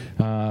way,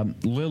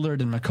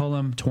 Lillard and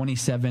McCollum,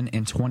 27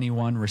 and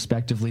 21,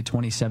 respectively,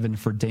 27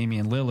 for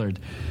Damian Lillard.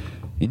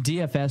 In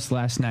DFS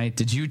last night,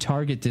 did you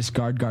target this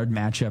guard-guard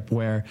matchup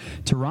where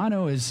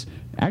Toronto is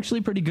actually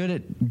pretty good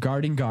at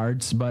guarding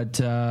guards, but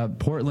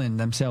Portland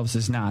themselves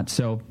is not?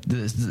 So,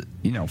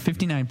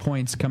 59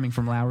 points coming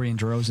from Lowry and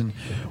DeRozan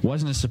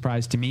wasn't a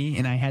surprise to me,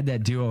 and I had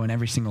that duo in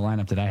every single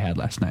lineup that I had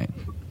last night.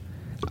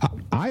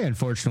 I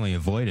unfortunately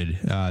avoided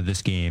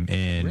this game,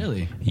 and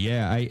really,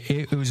 yeah,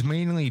 it was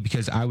mainly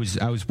because I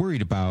was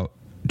worried about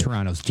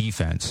Toronto's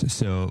defense.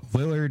 So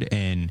Lillard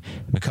and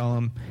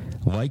McCollum,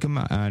 like them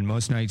on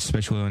most nights,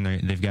 especially when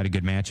they've got a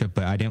good matchup.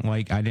 But I didn't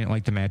like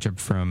the matchup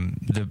from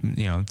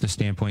the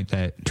standpoint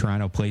that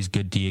Toronto plays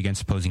good D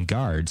against opposing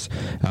guards.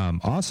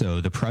 Also,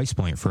 the price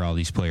point for all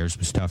these players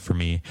was tough for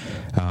me.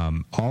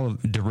 All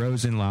of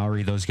DeRozan,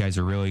 Lowry, those guys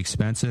are really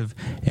expensive,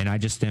 and I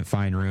just didn't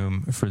find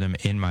room for them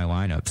in my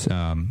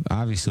lineups.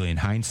 Obviously, in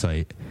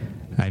hindsight,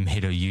 I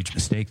made a huge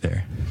mistake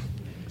there.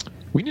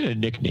 We need a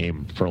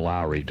nickname for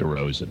Lowry,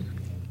 DeRozan.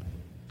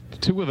 The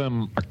two of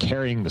them are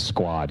carrying the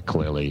squad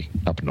clearly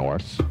up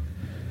north.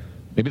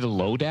 Maybe the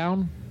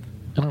lowdown?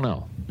 I don't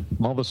know.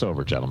 Mull this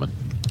over, gentlemen.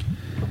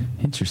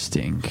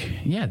 Interesting.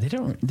 Yeah, they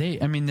don't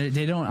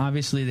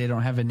obviously they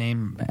don't have a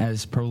name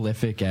as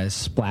prolific as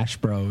Splash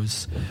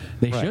Bros.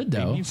 They should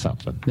though. They need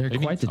something. They're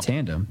quite the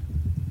tandem.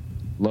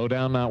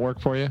 Lowdown not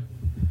work for you?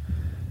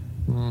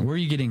 Where are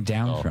you getting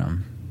down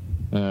from?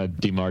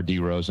 DeMar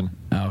DeRozan.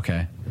 Oh,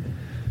 okay.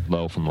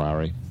 Low from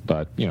Lowry,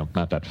 but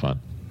not that fun.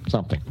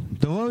 Something.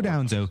 The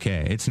lowdown's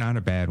okay. It's not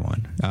a bad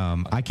one.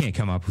 I can't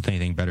come up with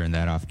anything better than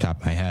that off the top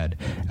of my head.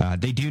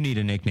 They do need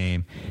a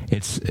nickname.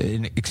 It's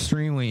an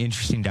extremely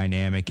interesting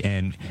dynamic,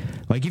 and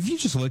if you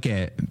just look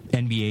at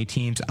NBA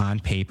teams on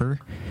paper,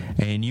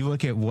 and you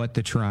look at what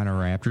the Toronto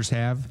Raptors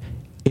have,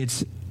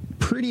 it's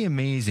pretty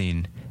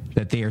amazing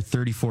that they are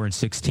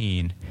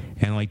 34-16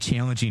 and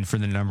challenging for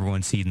the number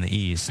one seed in the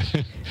East.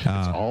 It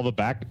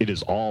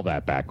is all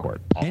that backcourt,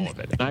 all of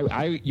it. And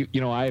I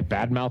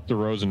badmouthed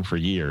DeRozan for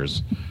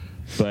years,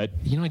 but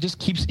he just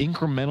keeps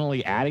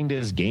incrementally adding to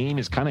his game.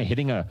 He's kind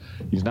of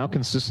he's now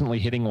consistently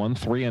hitting 1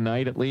 3 a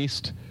night at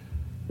least.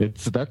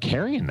 They're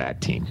carrying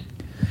that team.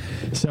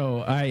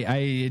 So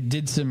I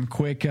did some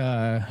quick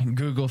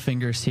Google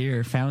fingers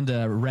here, found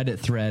a Reddit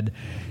thread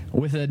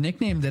with a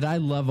nickname that I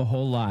love a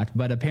whole lot,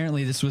 but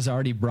apparently this was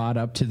already brought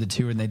up to the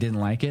two and they didn't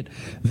like it.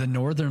 The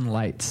Northern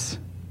Lights.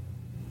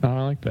 Oh,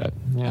 I like that.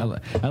 Yeah.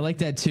 I like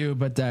that too,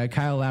 but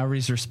Kyle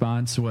Lowry's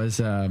response was,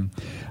 I'm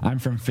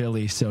from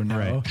Philly, so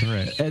no.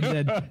 Right. And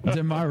then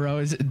DeMar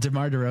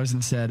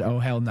DeRozan said, oh,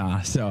 hell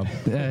nah. So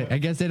I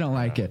guess they don't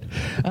like it.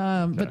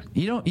 But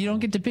you don't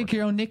get to pick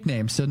your own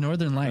nickname, so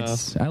Northern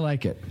Lights, I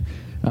like it.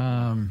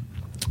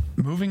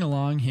 Moving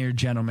along here,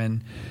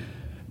 gentlemen.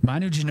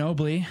 Manu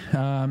Ginobili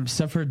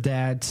suffered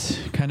that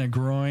kind of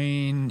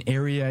groin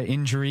area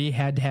injury,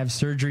 had to have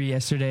surgery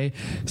yesterday,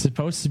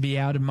 supposed to be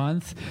out a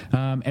month.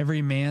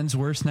 Every man's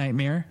worst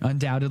nightmare,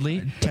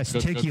 undoubtedly.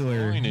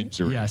 Testicular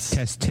injury. Yes.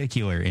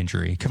 Testicular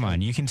injury. Come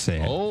on, you can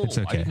say it. Oh, it's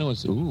okay. I didn't know it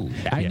was, ooh.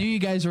 I knew you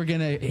guys were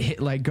going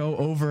to go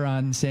over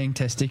on saying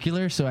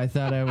testicular, so I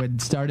thought I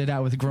would start it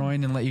out with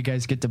groin and let you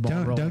guys get the ball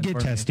rolling. Don't get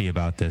testy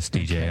about this,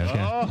 DJ. Okay.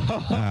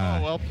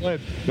 Well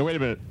played. No, wait a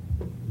minute.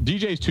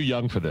 DJ's too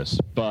young for this,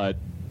 but...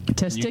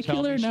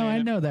 Testicular? No,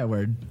 I know that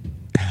word.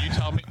 You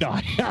tell me.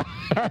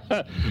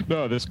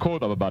 No, this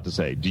quote I'm about to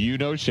say. Do you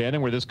know,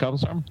 Shannon, where this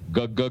comes from?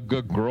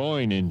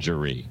 Groin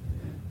injury.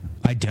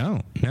 I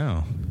don't.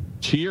 No.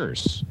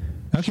 Cheers.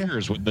 Okay.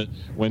 Cheers. When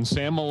the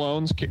Sam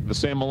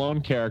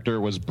Malone character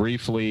was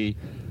briefly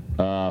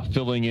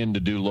filling in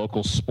to do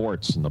local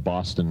sports in the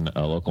Boston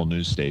local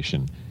news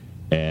station,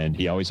 and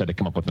he always had to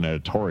come up with an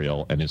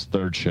editorial. And his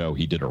third show,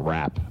 he did a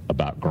rap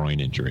about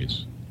groin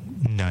injuries.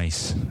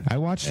 Nice. I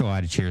watched a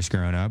lot of Cheers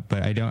growing up,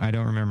 but I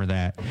don't remember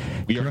that.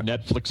 We are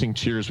Netflixing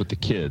Cheers with the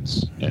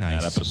kids, and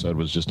Nice. that episode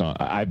was just on.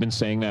 I've been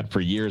saying that for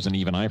years, and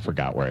even I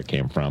forgot where it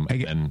came from.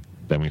 And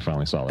then we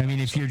finally saw it. I mean,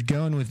 if you're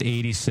going with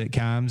 80s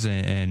sitcoms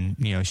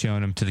and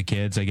showing them to the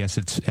kids, I guess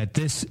it's at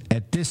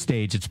this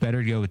stage it's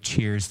better to go with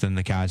Cheers than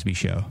the Cosby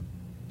Show.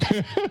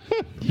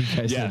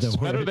 Yes,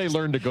 better they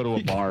learn to go to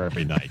a bar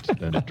every night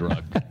than a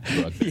drug.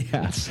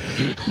 Yes.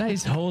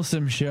 Nice,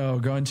 wholesome show,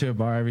 going to a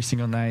bar every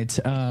single night.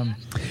 All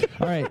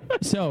right,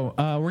 so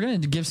we're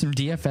going to give some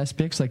DFS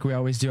picks like we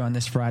always do on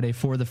this Friday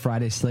for the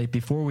Friday slate.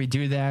 Before we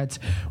do that,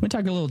 we're going to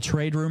talk a little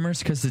trade rumors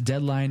because the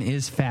deadline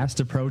is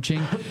fast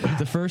approaching.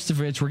 The first of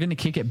which, we're going to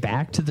kick it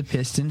back to the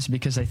Pistons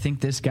because I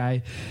think this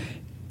guy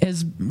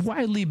has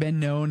widely been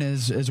known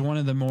as one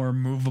of the more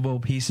movable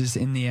pieces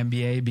in the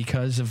NBA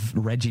because of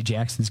Reggie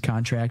Jackson's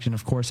contract. And,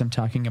 of course, I'm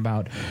talking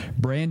about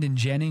Brandon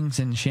Jennings.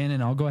 And,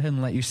 Shannon, I'll go ahead and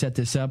let you set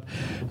this up.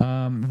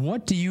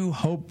 What do you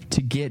hope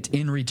to get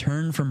in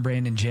return from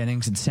Brandon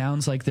Jennings? It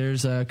sounds like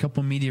there's a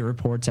couple media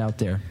reports out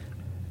there.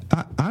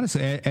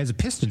 Honestly, as a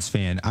Pistons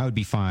fan, I would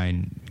be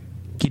fine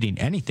getting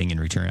anything in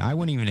return. I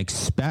wouldn't even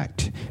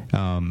expect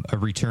a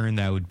return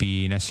that would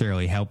be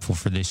necessarily helpful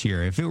for this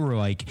year. If it were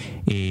like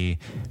a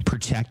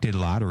protected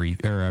lottery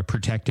or a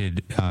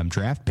protected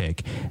draft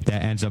pick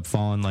that ends up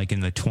falling like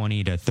in the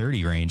 20 to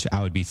 30 range,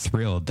 I would be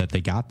thrilled that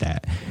they got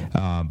that.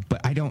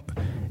 But I don't.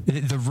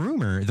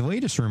 The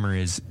latest rumor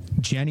is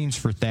Jennings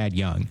for Thad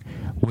Young,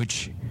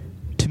 which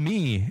to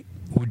me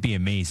would be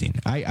amazing.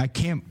 I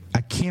can't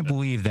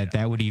believe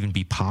that would even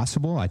be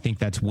possible. I think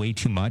that's way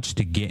too much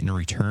to get in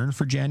return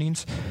for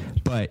Jennings.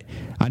 But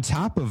on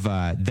top of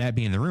that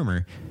being the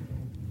rumor,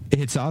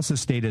 it's also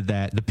stated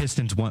that the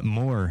Pistons want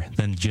more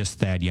than just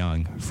Thad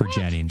Young for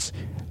Jennings.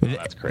 Oh,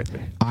 that's crazy.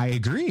 I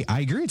agree.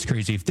 It's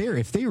crazy. If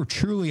they were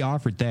truly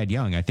offered Thad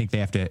Young, I think they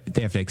have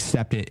to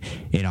accept it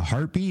in a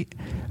heartbeat.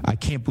 I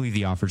can't believe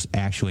the offer's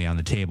actually on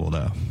the table,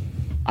 though.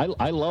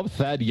 I love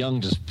Thad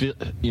Young.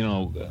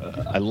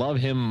 I love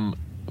him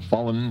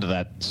falling into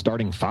that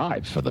starting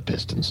five for the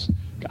Pistons.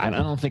 I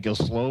don't think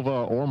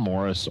Ilyasova or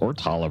Morris or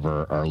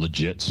Tolliver are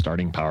legit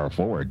starting power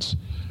forwards.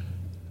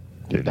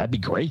 Dude, that'd be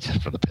great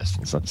for the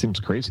Pistons. That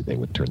seems crazy they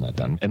would turn that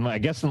down. And I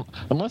guess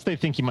unless they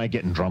think he might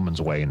get in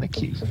Drummond's way in the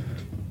key.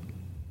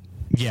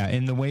 Yeah,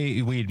 and the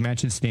way we had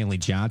mentioned Stanley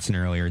Johnson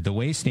earlier, the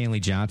way Stanley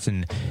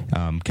Johnson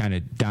kind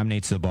of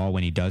dominates the ball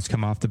when he does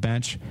come off the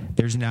bench,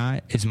 there's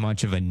not as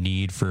much of a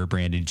need for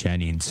Brandon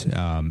Jennings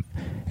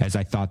as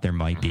I thought there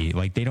might be.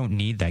 Like, they don't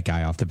need that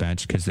guy off the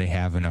bench because they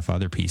have enough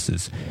other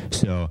pieces.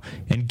 So,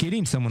 and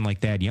getting someone like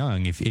Thad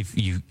Young, if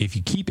you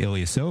keep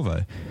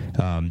Ilyasova,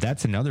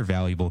 that's another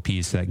valuable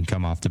piece that can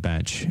come off the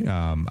bench.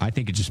 I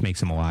think it just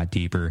makes him a lot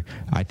deeper.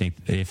 I think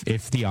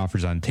if the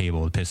offer's on the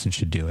table, the Pistons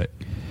should do it.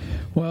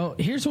 Well,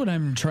 here's what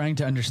I'm trying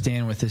to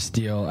understand with this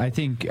deal. I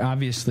think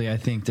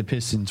the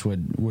Pistons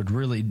would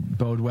really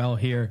bode well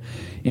here.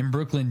 And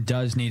Brooklyn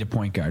does need a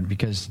point guard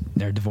because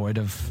they're devoid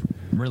of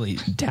really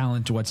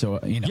talent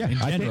whatsoever, in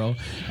general.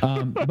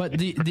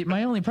 But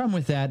my only problem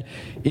with that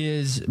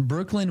is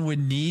Brooklyn would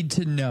need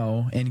to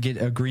know and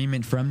get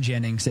agreement from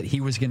Jennings that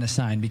he was going to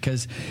sign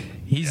because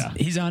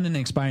he's on an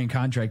expiring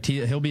contract.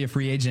 He'll be a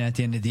free agent at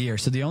the end of the year.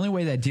 So the only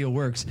way that deal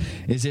works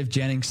is if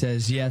Jennings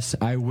says, yes,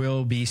 I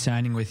will be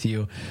signing with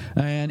you.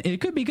 And it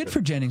could be good for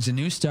Jennings, a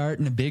new start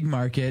in a big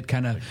market,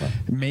 kind of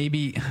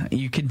maybe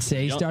you could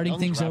say starting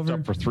Young's things over.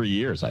 Up for 3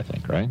 years, I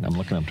think, right? I'm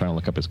trying to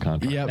look up his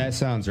contract. Yep. That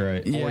sounds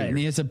right. Yeah, and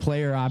he has a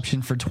player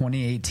option for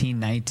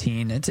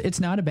 2018-19. It's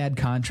not a bad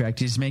contract.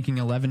 He's making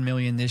 $11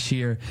 million this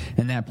year,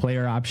 and that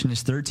player option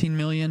is $13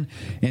 million.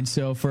 And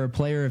so for a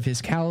player of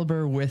his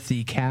caliber with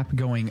the cap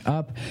going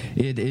up,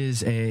 it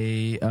is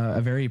a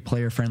very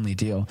player-friendly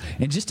deal.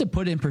 And just to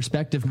put in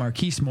perspective,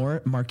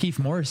 Markieff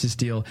Morris's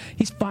deal,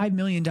 he's $5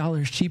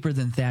 million cheaper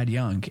than Thad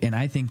Young, and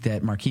I think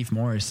that Markieff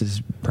Morris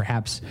is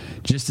perhaps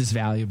just as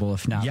valuable,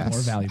 if not more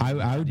valuable.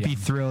 I would be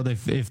thrilled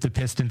if the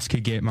Pistons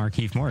could get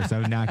Markieff Morris. I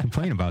would not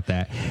complain about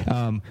that.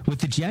 With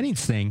the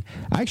Jennings thing,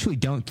 I actually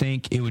don't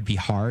think it would be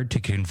hard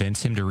to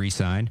convince him to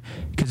re-sign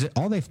because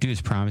all they have to do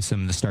is promise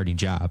him the starting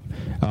job.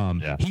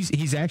 He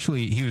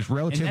was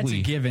relatively... And that's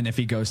a given if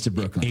he goes to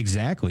Brooklyn.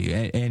 Exactly.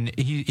 And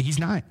he's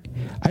not...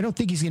 I don't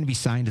think he's going to be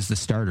signed as the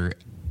starter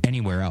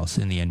anywhere else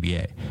in the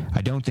NBA.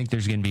 I don't think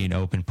there's going to be an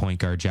open point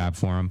guard job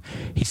for him.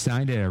 He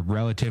signed at a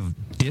relative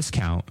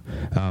discount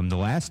the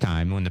last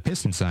time when the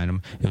Pistons signed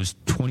him. It was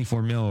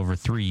 $24 million over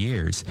 3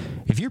 years.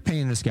 If you're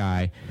paying this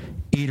guy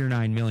 $8 or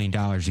 $9 million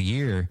a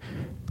year,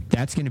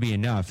 that's going to be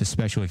enough,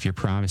 especially if you're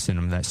promising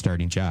him that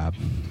starting job.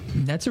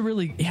 That's a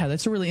really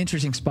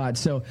interesting spot.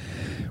 So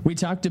we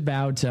talked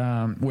about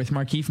with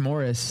Markieff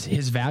Morris,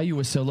 his value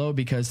was so low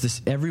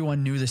because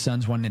everyone knew the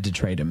Suns wanted to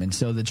trade him. And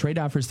so the trade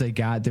offers they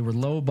got, they were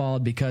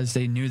lowballed because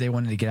they knew they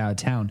wanted to get out of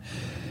town.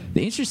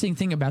 The interesting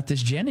thing about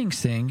this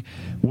Jennings thing,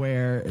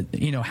 where,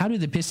 how do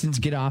the Pistons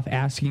get off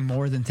asking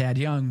more than Thad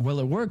Young? Well,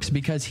 it works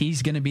because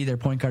he's going to be their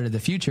point guard of the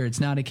future. It's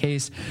not a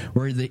case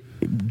where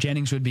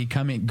Jennings would be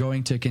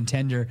going to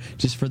contender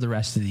just for the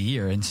rest of the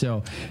year. And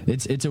so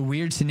it's a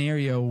weird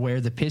scenario where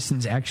the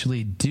Pistons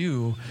actually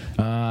do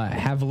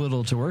have a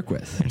little to work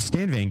with. And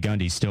Stan Van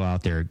Gundy's still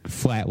out there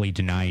flatly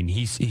denying.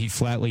 He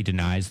flatly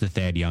denies the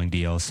Thad Young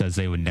deal, says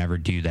they would never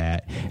do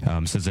that,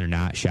 says they're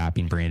not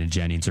shopping Brandon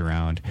Jennings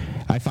around.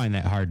 I find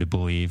that hard to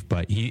believe,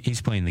 but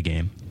he's playing the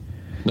game.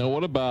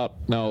 Now,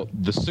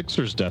 the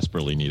Sixers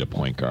desperately need a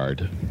point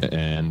guard,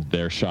 and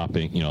they're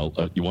shopping,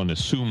 one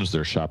assumes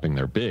they're shopping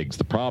their bigs.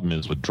 The problem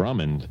is with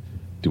Drummond,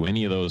 do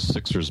any of those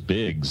Sixers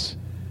bigs,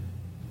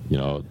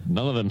 none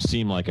of them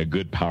seem like a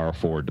good power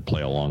forward to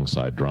play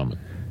alongside Drummond.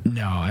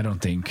 No, I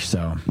don't think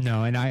so.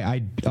 No, and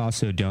I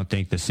also don't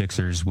think the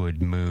Sixers would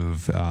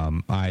move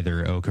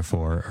either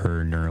Okafor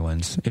or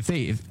Nerlens. If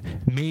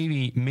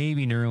maybe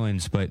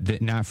Nerlens, but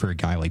not for a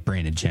guy like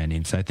Brandon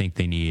Jennings. I think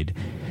they need.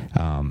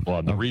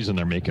 The reason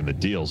they're making the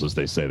deals is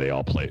they say they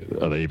all play.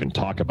 They even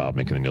talk about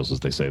making the deals is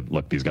they say,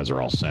 look, these guys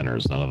are all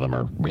centers. None of them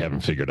are. We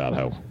haven't figured out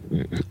how.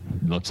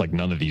 Looks like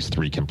none of these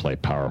three can play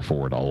power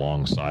forward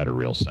alongside a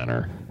real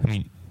center. I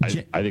mean.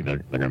 I think they're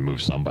going to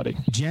move somebody.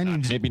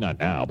 Jennings, maybe not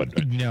now,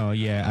 but no,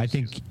 yeah, I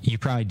think you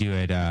probably do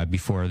it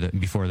before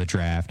the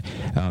draft.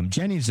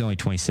 Jennings is only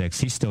 26.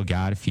 He's still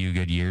got a few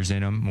good years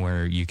in him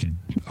where you could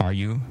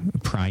argue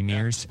prime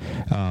years.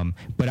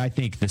 But I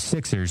think the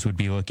Sixers would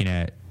be looking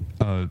at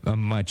a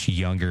much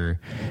younger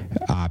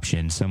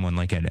option, someone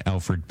like an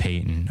Elfrid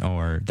Payton,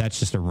 or that's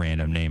just a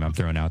random name I'm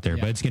throwing out there,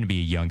 but it's going to be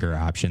a younger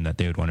option that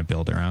they would want to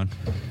build around.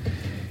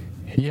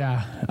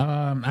 Yeah,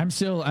 I'm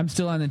still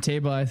on the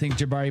table. I think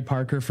Jabari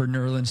Parker for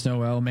Nerlens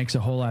Noel makes a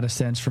whole lot of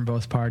sense from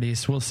both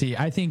parties. We'll see.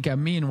 I think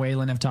me and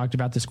Waylon have talked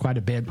about this quite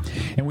a bit,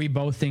 and we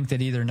both think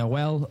that either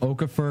Noel,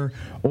 Okafor,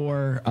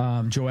 or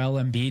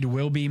Joel Embiid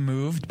will be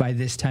moved by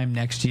this time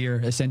next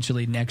year,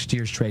 essentially next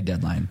year's trade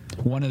deadline.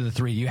 One of the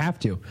three. You have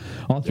to.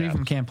 All three of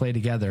them can't play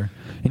together.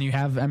 And you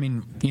have,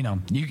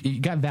 you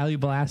got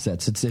valuable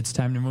assets. It's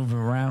time to move them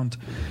around,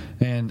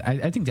 and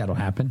I think that'll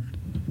happen.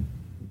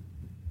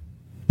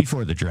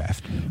 Before the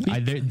draft.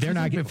 They're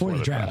not before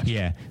the draft.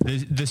 Yeah.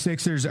 The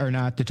Sixers are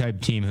not the type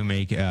of team who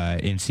make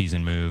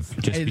in-season move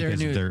just because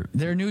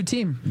they're a new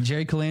team.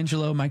 Jerry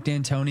Colangelo, Mike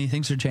D'Antoni,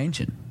 things are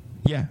changing.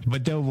 Yeah,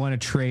 but they'll want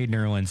to trade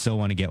Nerlens. They'll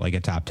want to get like a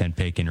top 10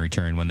 pick in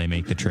return when they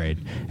make the trade.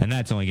 And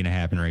that's only going to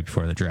happen right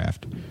before the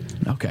draft.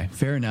 Okay,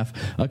 fair enough.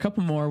 A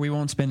couple more. We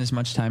won't spend as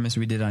much time as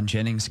we did on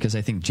Jennings because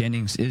I think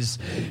Jennings is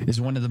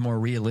one of the more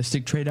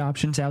realistic trade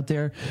options out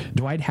there.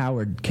 Dwight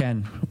Howard,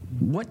 Ken,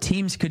 what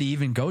teams could he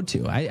even go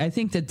to? I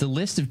think that the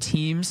list of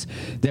teams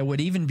that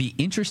would even be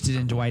interested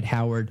in Dwight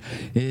Howard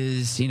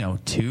is,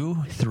 2,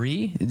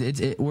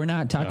 3. We're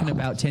not talking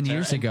about 10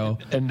 years ago.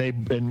 And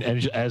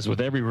as with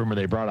every rumor,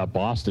 they brought up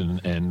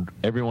Boston, and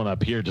everyone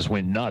up here just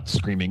went nuts,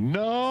 screaming,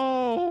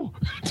 "No,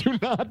 do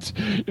not!"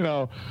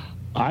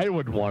 I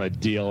would want to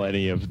deal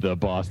any of the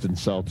Boston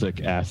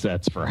Celtic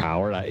assets for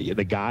Howard.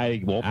 The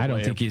guy won't. I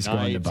don't think he's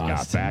going to Boston.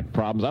 He's got back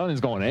problems. I don't think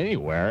he's going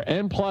anywhere.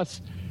 And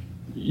plus,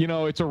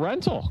 it's a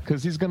rental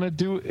because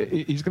isn't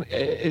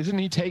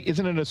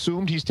it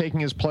assumed he's taking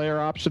his player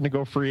option to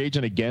go free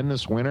agent again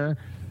this winter?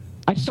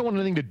 I just don't want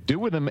anything to do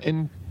with him.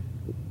 And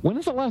when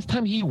is the last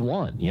time he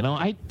won?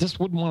 I just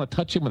wouldn't want to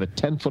touch him with a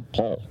 10-foot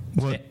pole.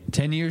 Well,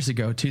 10 years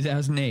ago,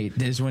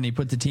 2008, is when he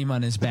put the team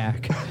on his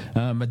back.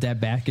 But that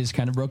back is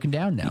kind of broken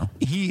down now.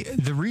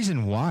 The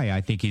reason why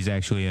I think he's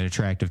actually an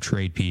attractive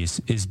trade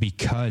piece is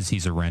because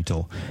he's a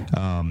rental.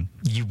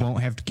 You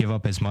won't have to give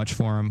up as much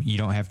for him. You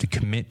don't have to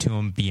commit to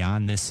him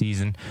beyond this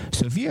season.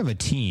 So if you have a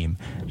team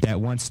that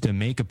wants to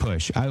make a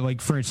push,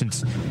 for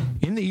instance,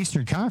 in the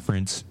Eastern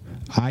Conference,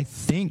 I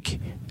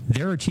think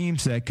there are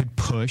teams that could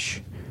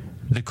push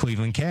the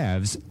Cleveland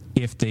Cavs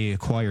if they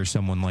acquire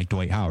someone like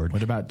Dwight Howard.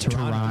 What about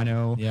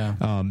Toronto?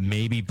 Yeah.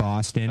 Maybe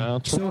Boston.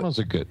 Toronto's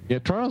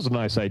Toronto's a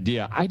nice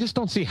idea. I just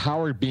don't see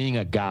Howard being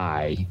a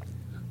guy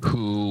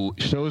who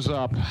shows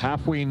up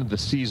halfway into the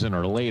season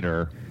or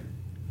later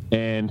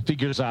and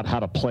figures out how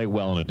to play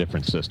well in a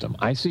different system.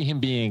 I see him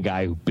being a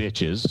guy who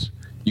bitches,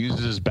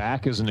 uses his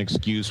back as an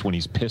excuse when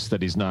he's pissed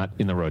that he's not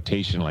in the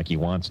rotation like he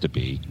wants to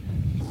be,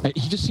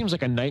 He just seems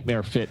like a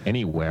nightmare fit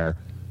anywhere,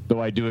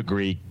 though I do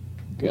agree.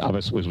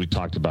 Obviously, as we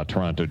talked about,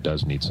 Toronto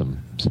does need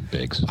some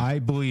bigs. I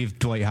believe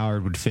Dwight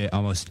Howard would fit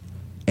almost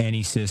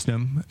any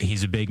system.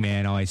 He's a big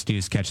man. All he has to do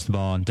is catch the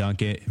ball and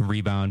dunk it,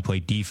 rebound, play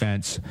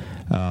defense.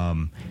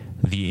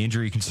 The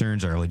injury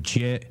concerns are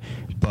legit,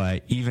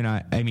 but even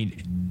I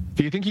mean,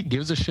 do you think he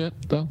gives a shit,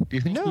 though? Do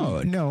you think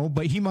No,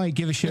 but he might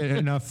give a shit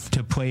enough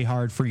to play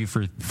hard for you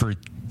for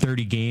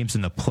 30 games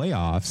in the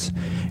playoffs.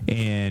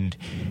 And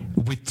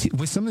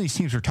with some of these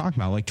teams we're talking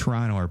about, like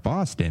Toronto or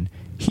Boston,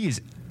 he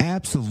is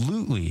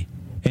absolutely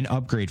an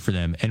upgrade for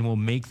them and will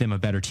make them a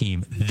better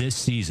team this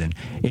season.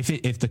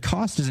 If the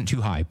cost isn't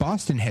too high,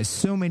 Boston has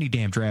so many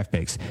damn draft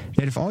picks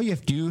that if all you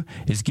have to do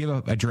is give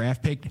up a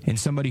draft pick and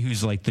somebody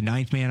who's like the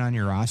 9th man on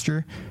your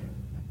roster,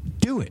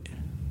 do it.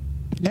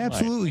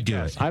 Absolutely do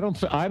it. I don't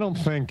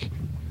think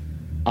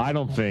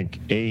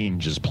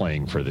Ainge is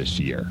playing for this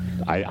year.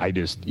 I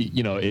just,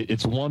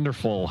 it's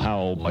wonderful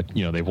how much,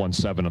 they've won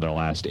 7 of their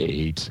last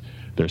 8.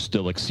 They're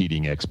still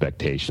exceeding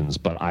expectations,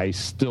 but I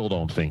still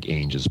don't think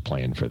Ainge is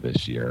playing for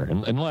this year.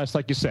 Unless,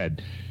 like you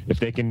said, if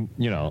they can,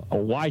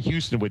 why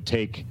Houston would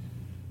take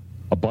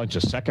a bunch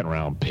of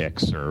second-round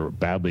picks or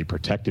badly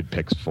protected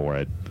picks for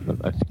it.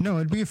 No,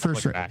 it'd be a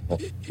first round.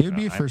 It would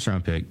be a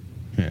first-round pick.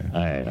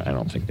 Yeah. I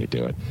don't think they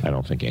do it. I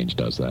don't think Ainge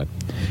does that.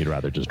 He'd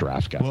rather just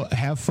draft guys. Well,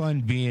 have fun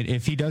being,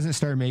 if he doesn't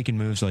start making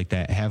moves like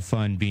that, have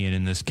fun being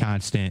in this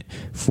constant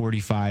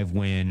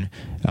 45-win,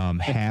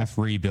 half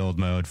rebuild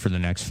mode for the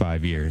next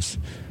 5 years.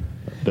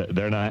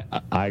 They're not,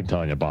 I'm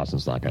telling you,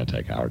 Boston's not going to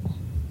take Howard.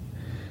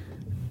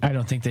 I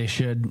don't think they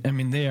should. I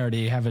mean, they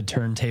already have a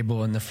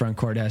turntable in the front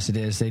court as it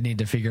is. They need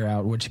to figure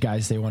out which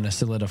guys they want to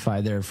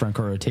solidify their front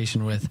court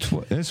rotation with.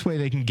 This way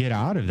they can get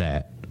out of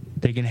that.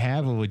 They can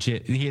have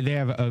they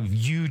have a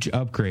huge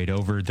upgrade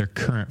over their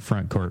current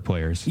front court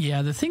players.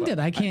 Yeah, the thing that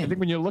I think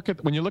when you look at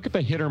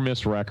the hit or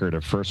miss record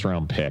of first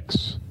round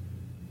picks,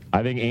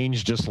 I think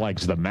Ainge just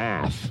likes the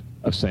math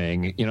of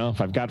saying, if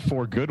I've got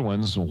 4 good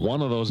ones,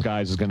 one of those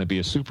guys is going to be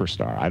a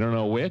superstar. I don't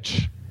know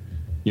which.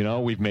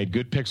 We've made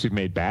good picks, we've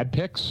made bad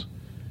picks.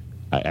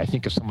 I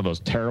think of some of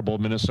those terrible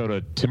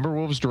Minnesota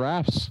Timberwolves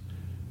drafts.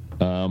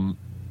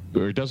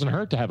 It doesn't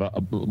hurt to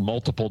have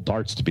multiple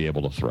darts to be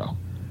able to throw.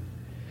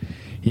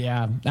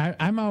 Yeah,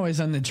 I'm always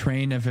on the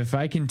train of if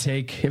I can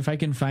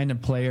find a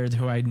player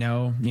who I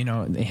know,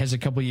 has a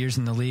couple years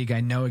in the league,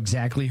 I know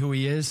exactly who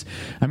he is,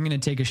 I'm going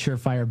to take a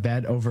surefire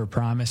bet over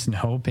promise and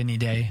hope any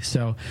day.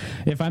 So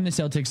if I'm the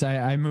Celtics,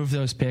 I move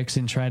those picks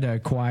and try to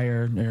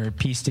acquire or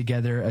piece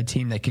together a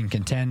team that can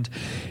contend.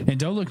 And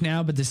don't look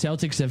now, but the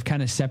Celtics have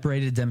kind of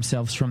separated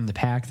themselves from the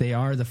pack. They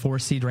are the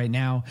 4th seed right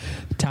now,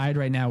 tied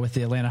right now with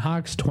the Atlanta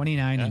Hawks,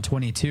 29 and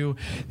 22.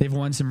 They've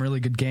won some really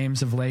good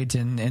games of late,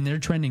 and they're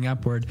trending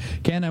upward.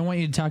 Ken, I want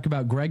you to talk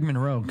about Greg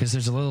Monroe because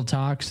there's a little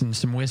talks and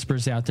some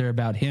whispers out there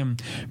about him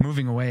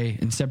moving away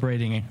and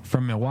separating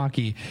from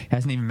Milwaukee.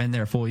 Hasn't even been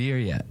there a full year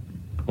yet.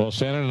 Well,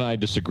 Shannon and I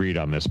disagreed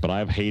on this, but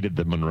I've hated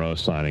the Monroe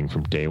signing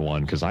from day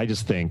one because I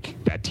just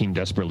think that team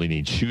desperately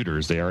needs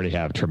shooters. They already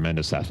have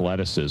tremendous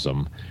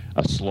athleticism.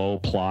 A slow,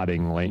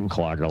 plodding lane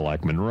clogger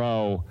like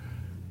Monroe,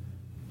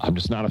 I'm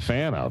just not a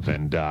fan of.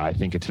 And I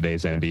think in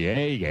today's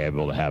NBA, you're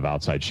able to have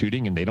outside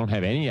shooting, and they don't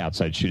have any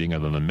outside shooting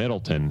other than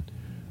Middleton.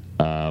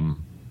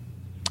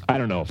 I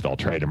don't know if they'll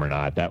trade him or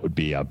not. That would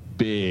be a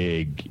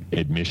big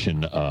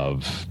admission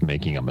of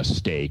making a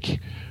mistake,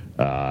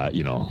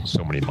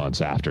 so many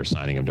months after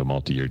signing him to a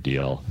multi-year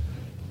deal.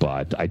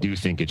 But I do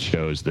think it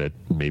shows that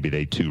maybe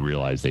they, too,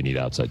 realize they need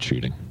outside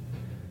shooting.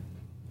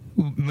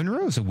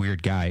 Monroe's a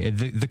weird guy.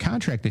 The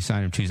contract they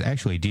signed him to is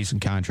actually a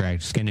decent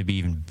contract. It's going to be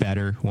even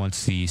better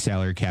once the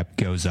salary cap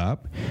goes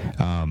up.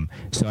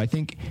 So I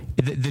think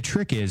the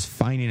trick is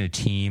finding a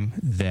team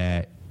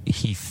that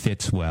he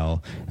fits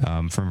well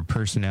from a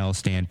personnel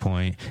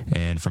standpoint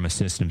and from a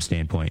system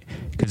standpoint,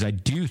 because I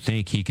do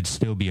think he could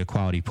still be a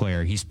quality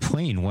player. He's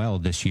playing well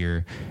this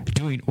year,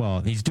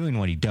 he's doing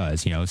what he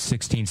does,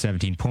 16,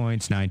 17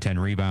 points, 9, 10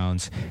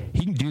 rebounds.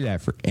 He can do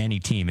that for any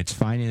team. It's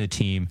finding a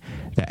team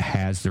that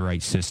has the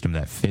right system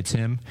that fits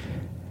him.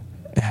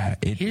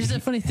 Here's the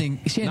funny thing,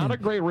 Shannon, not a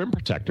great rim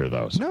protector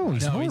though. No,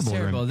 he's horrible. He's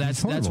terrible.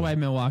 That's why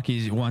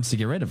Milwaukee wants to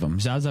get rid of him.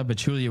 Zaza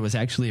Pachulia was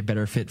actually a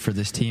better fit for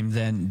this team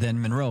than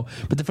Monroe.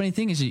 But the funny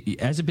thing is,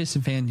 as a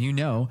Pistons fan,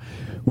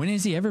 when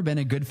has he ever been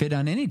a good fit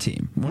on any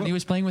team? When he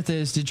was playing with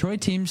his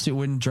Detroit teams,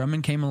 when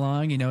Drummond came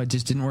along, it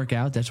just didn't work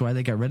out. That's why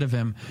they got rid of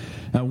him.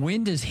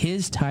 When does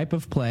his type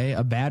of play,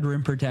 a bad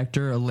rim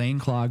protector, a lane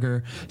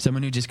clogger,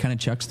 someone who just kind of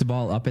chucks the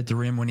ball up at the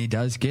rim when he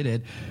does get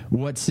it,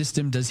 what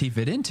system does he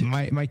fit into?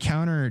 My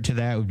counter to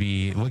that would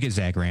be, look at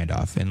Zach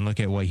Randolph and look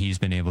at what he's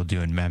been able to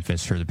do in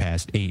Memphis for the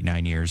past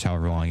 8-9 years,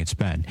 however long it's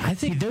been. I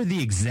think they're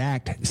the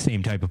exact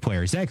same type of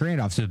player. Zach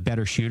Randolph's a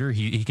better shooter.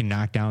 He can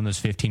knock down those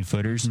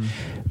 15-footers,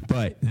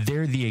 but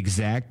they're the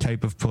exact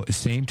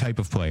same type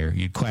of player.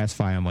 You'd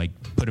classify them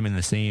put them in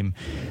the same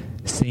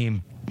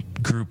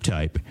group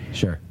type.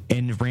 Sure.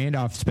 And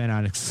Randolph's been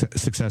on a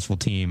successful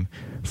team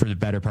for the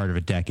better part of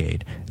a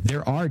decade.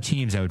 There are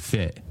teams that would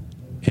fit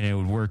and it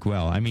would work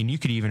well. I mean, you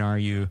could even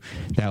argue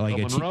that like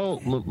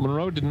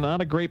Monroe did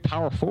not a great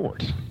power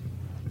forward.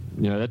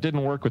 That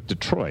didn't work with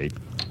Detroit.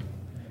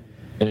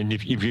 And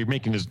if you're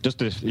making this,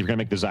 if you're going to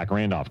make the Zach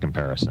Randolph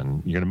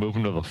comparison, you're going to move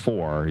him to the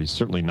 4. He's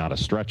certainly not a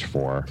stretch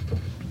 4.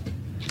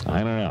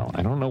 I don't know.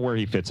 I don't know where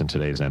he fits in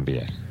today's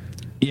NBA.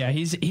 Yeah,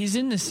 he's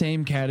in the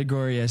same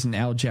category as an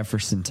Al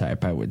Jefferson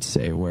type, I would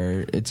say,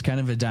 where it's kind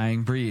of a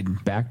dying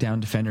breed. Back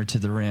down defender to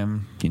the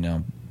rim,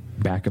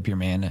 back up your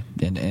man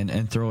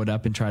and throw it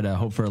up and try to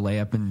hope for a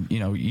layup and,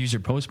 use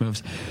your post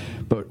moves.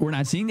 But we're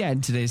not seeing that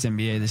in today's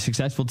NBA. The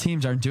successful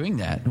teams aren't doing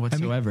that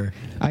whatsoever. I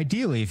mean,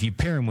 ideally, if you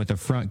pair him with a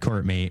front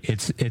court mate,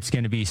 it's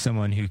going to be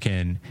someone who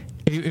can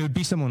 – it would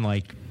be someone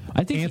like –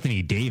 I think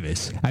Anthony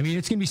Davis. I mean,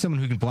 it's going to be someone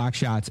who can block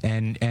shots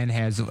and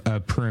has a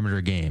perimeter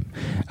game,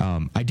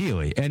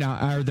 ideally. And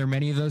are there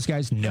many of those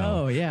guys?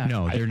 No. Oh, yeah.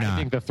 No, they're not. I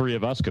think the 3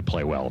 of us could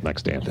play well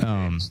next to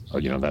Anthony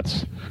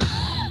Davis.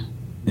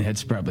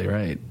 That's probably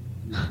right.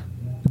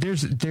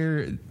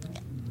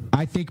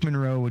 I think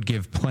Monroe would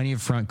give plenty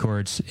of front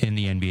courts in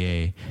the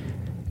NBA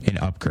an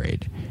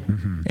upgrade.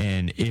 Mm-hmm.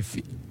 And if...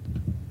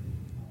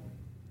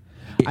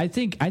 I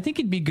think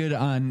it'd be good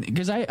on,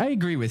 because I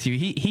agree with you.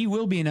 He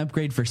will be an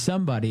upgrade for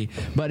somebody,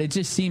 but it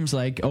just seems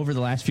like over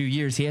the last few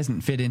years he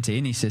hasn't fit into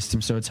any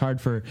system, so it's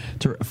hard for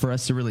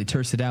us to really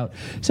terse it out.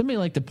 Somebody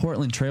like the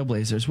Portland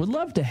Trailblazers would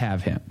love to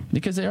have him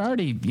because they're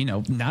already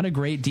not a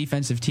great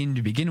defensive team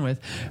to begin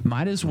with.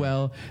 Might as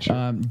well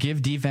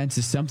give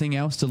defenses something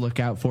else to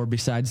look out for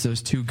besides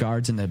those 2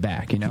 guards in the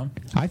back.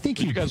 I think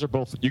you guys are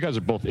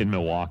both in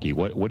Milwaukee.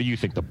 What do you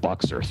think the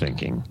Bucks are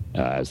thinking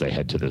as they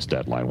head to this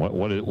deadline?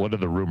 What are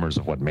the rumors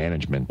of what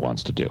management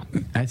wants to do?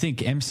 I think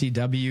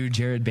MCW,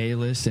 Jared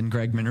Bayless, and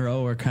Greg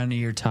Monroe are kind of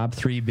your top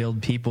 3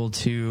 build people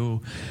to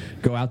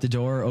go out the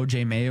door.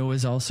 OJ Mayo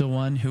is also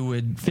one who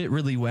would fit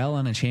really well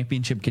on a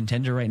championship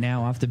contender right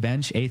now off the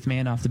bench, 8th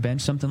man off the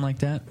bench, something like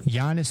that.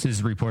 Giannis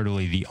is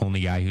reportedly the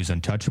only guy who's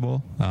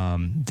untouchable.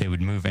 They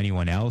would move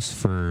anyone else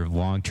for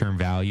long-term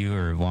value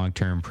or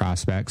long-term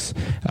prospects.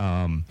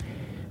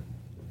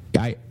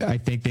 I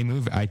think they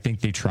move. I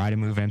think they try to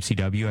move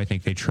MCW. I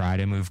think they try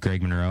to move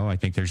Greg Monroe. I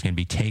think there's going to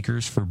be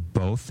takers for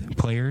both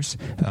players.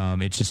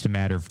 It's just a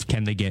matter of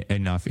can they get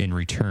enough in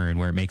return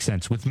where it makes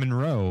sense. With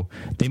Monroe,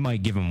 they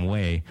might give him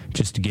away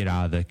just to get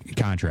out of the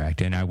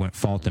contract, and I wouldn't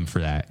fault them for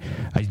that.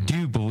 I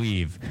do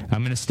believe, I'm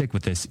going to stick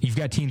with this, you've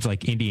got teams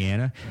like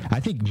Indiana. I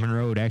think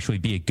Monroe would actually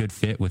be a good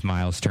fit with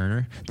Miles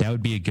Turner. That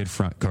would be a good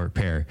front court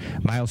pair.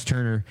 Miles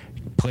Turner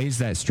plays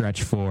that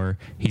stretch 4.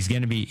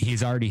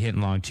 He's already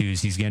hitting long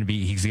 2s. He's going to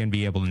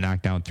be able to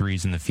knock down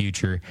 3s in the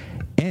future,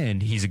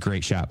 and he's a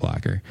great shot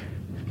blocker.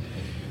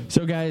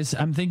 So, guys,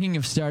 I'm thinking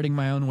of starting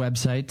my own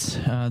website.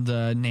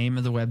 The name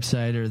of the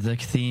website or the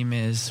theme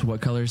is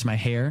What Color is My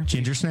Hair?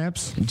 Ginger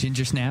Snaps?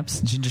 Ginger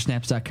Snaps,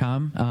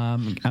 gingersnaps.com.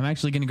 I'm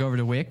actually going to go over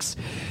to Wix.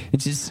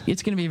 It's going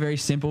to be a very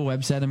simple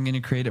website. I'm going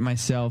to create it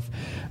myself.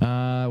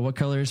 What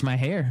color is my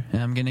hair?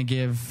 And I'm going to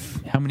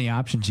give, how many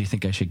options do you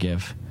think I should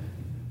give?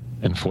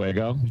 And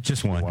Fuego?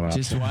 Just one.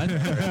 Just one?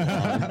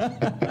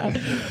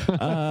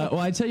 Well,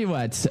 I tell you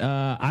what,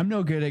 I'm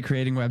no good at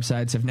creating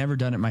websites. I've never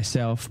done it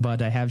myself,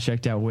 but I have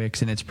checked out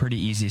Wix, and it's pretty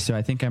easy. So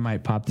I think I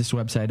might pop this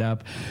website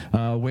up.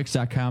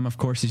 Wix.com, of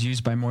course, is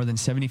used by more than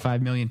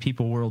 75 million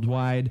people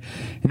worldwide,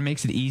 and it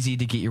makes it easy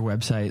to get your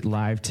website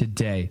live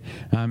today.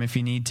 If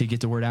you need to get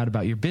the word out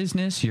about your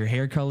business, your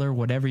hair color,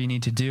 whatever you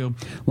need to do,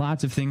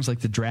 lots of things like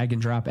the drag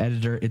and drop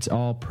editor, it's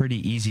all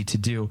pretty easy to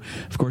do.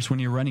 Of course, when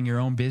you're running your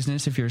own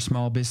business, if you're a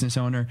small business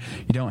owner,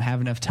 you don't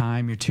have enough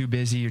time, you're too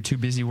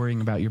busy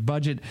worrying about your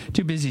budget,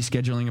 too busy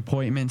scheduling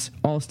appointments,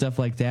 all stuff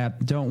like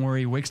that. Don't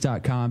worry,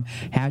 Wix.com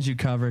has you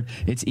covered.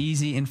 It's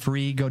easy and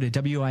free. Go to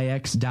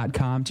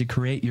Wix.com to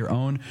create your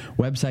own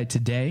website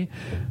today.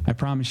 I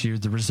promise you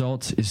the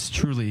result is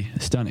truly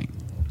stunning.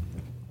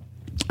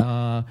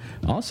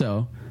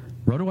 Also,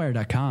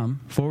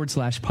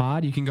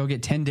 rotowire.com/pod. You can go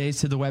get 10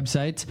 days to the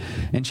website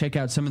and check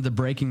out some of the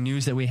breaking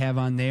news that we have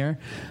on there.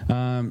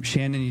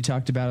 Shannon, you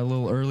talked about it a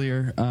little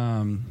earlier.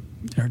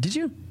 Or did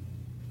you?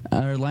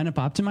 Our lineup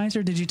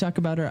optimizer, did you talk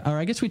about it? Or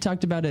I guess we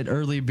talked about it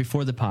early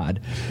before the pod.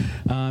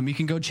 You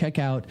can go check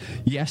out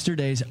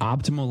yesterday's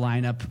optimal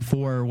lineup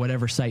for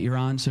whatever site you're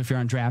on. So if you're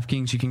on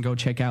DraftKings, you can go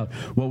check out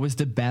what was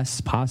the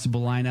best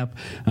possible lineup.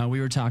 We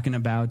were talking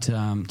about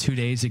 2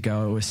 days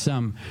ago. It was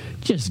some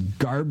just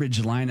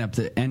garbage lineup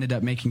that ended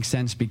up making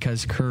sense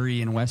because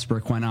Curry and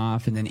Westbrook went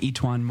off, and then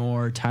Etuan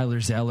Moore,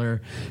 Tyler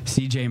Zeller,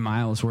 CJ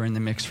Miles were in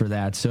the mix for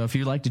that. So if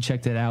you'd like to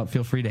check that out,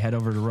 feel free to head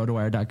over to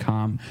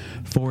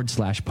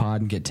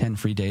rotowire.com/pod and get 10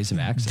 free days of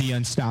access. The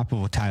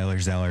unstoppable Tyler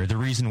Zeller. The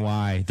reason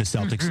why the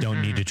Celtics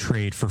don't need to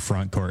trade for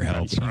front court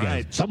help. That's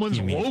right.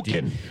 Someone's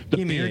woken.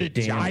 The bearded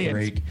giant.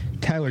 Break.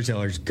 Tyler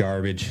Zeller's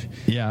garbage.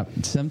 Yeah.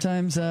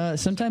 Sometimes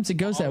it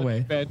goes that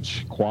way.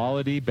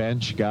 Quality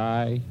bench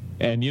guy.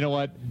 And you know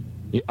what?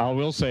 I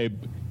will say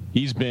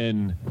he's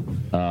been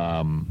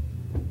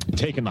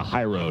taking the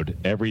high road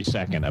every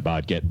second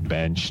about getting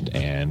benched.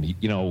 And,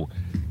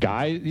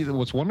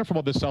 What's wonderful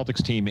about this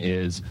Celtics team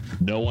is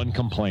no one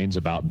complains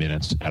about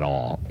minutes at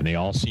all, and they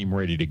all seem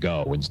ready to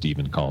go when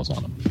Steven calls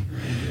on them.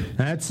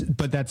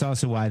 That's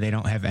also why they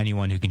don't have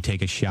anyone who can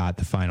take a shot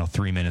the final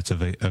 3 minutes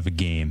of a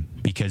game,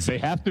 because they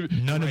have to.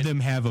 None of them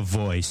have a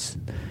voice.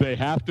 They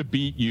have to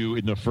beat you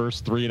in the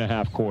first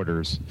 3.5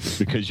 quarters,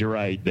 because you're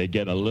right. They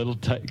get a little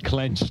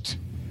clenched.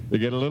 They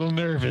get a little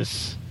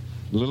nervous,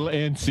 a little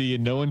antsy,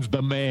 and no one's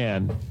the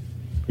man.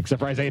 Except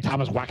for Isaiah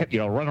Thomas, running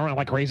around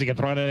like crazy and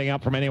throwing anything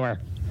out from anywhere.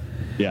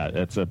 Yeah,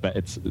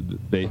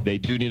 they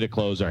do need a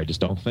closer. I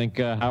just don't think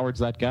Howard's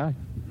that guy.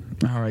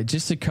 All right,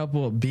 just a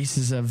couple of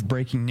pieces of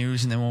breaking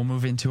news, and then we'll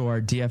move into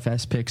our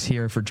DFS picks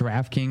here for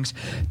DraftKings.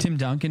 Tim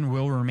Duncan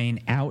will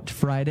remain out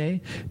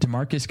Friday.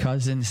 DeMarcus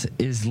Cousins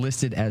is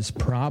listed as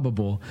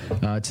probable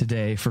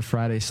today for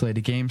Friday's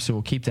slated game, so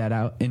we'll keep that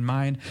out in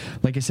mind.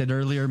 Like I said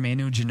earlier,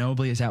 Manu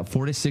Ginobili is out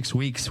 4 to 6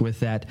 weeks with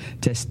that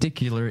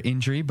testicular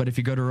injury, but if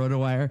you go to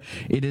RotoWire,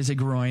 it is a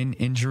groin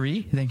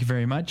injury. Thank you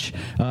very much.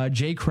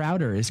 Jay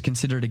Crowder is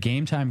considered a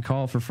game-time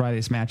call for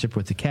Friday's matchup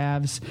with the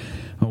Cavs.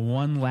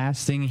 One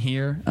last thing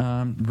here.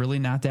 Really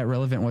not that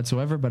relevant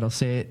whatsoever, but I'll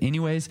say it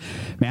anyways.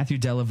 Matthew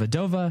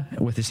Dellavedova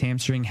with his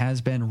hamstring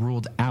has been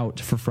ruled out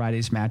for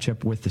Friday's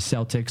matchup with the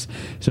Celtics.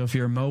 So if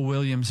you're a Mo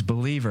Williams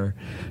believer,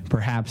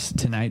 perhaps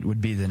tonight would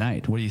be the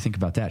night. What do you think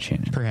about that,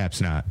 Shannon? Perhaps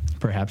not.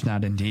 Perhaps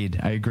not, indeed.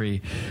 I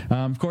agree.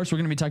 Of course, we're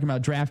going to be talking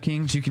about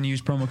DraftKings. You can use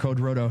promo code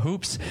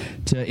RotoHoops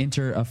to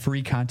enter a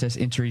free contest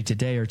entry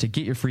today, or to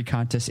get your free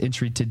contest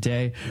entry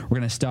today. We're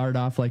going to start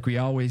off like we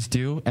always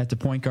do at the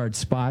point guard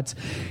spots.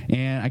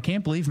 And I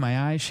can't believe my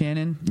eyes,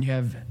 Shannon. You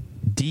have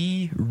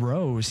D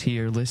Rose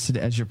here listed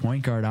as your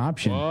point guard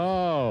option.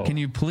 Whoa. Can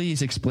you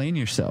please explain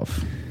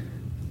yourself?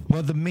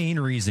 Well, the main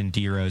reason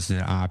D Rose is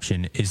an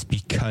option is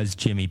because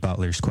Jimmy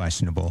Butler's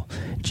questionable.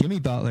 Jimmy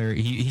Butler,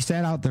 he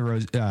sat out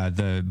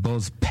the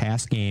Bulls'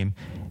 past game,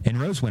 and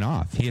Rose went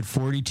off. He had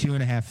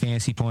 42.5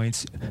 fantasy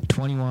points,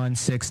 21,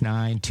 6,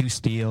 9, 2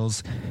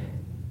 steals.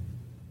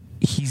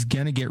 He's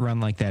going to get run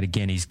like that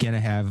again. He's going to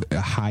have a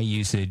high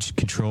usage,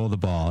 control of the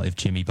ball if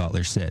Jimmy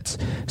Butler sits.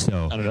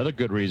 So, and another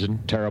good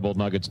reason, terrible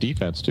Nuggets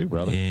defense too,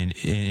 brother.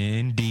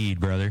 Indeed,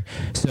 brother.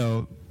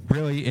 So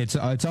really, it's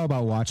all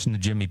about watching the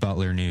Jimmy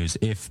Butler news.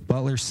 If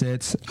Butler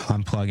sits,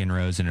 I'm plugging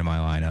Rose into my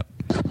lineup.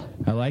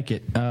 I like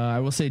it. I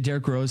will say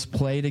Derrick Rose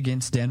played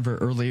against Denver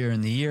earlier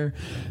in the year.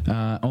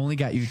 Only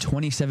got you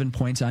 27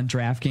 points on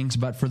DraftKings,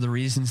 but for the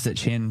reasons that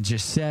Shannon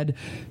just said,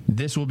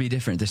 this will be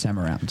different this time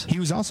around. He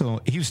was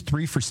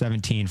 3 for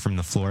 17 from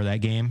the floor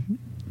that game.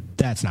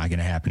 That's not going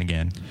to happen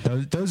again.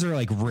 Those are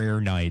like rare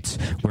nights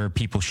where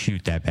people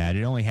shoot that bad.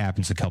 It only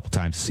happens a couple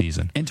times a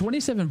season. And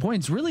 27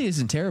 points really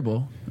isn't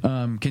terrible,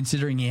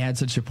 considering he had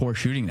such a poor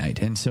shooting night.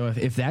 And so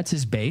if that's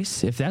his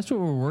base, if that's what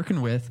we're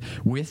working with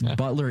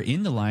Butler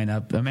in the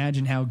lineup,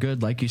 imagine how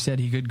good, like you said,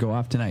 he could go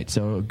off tonight.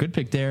 So a good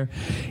pick there.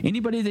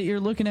 Anybody that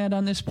you're looking at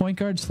on this point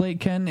guard slate,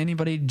 Ken?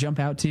 Anybody jump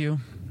out to you?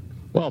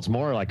 Well, it's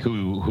more like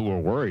who we're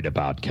worried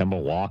about.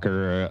 Kemba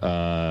Walker,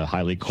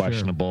 highly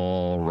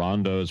questionable. Sure.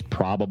 Rondo's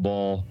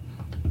probable.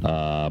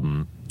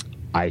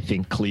 I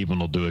think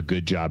Cleveland will do a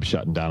good job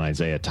shutting down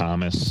Isaiah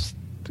Thomas.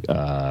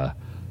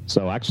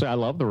 So actually, I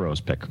love the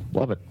Rose pick.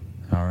 Love it.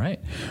 All right.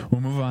 We'll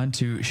move on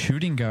to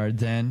shooting guard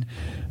then.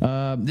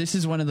 This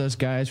is one of those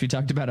guys, we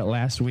talked about it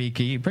last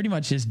week. You pretty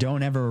much just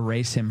don't ever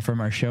erase him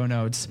from our show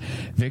notes.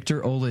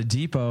 Victor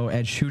Oladipo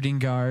at shooting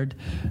guard,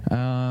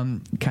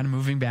 kind of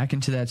moving back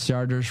into that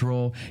starter's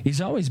role. He's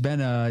always been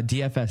a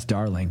DFS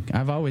darling.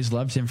 I've always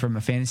loved him from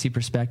a fantasy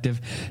perspective.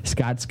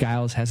 Scott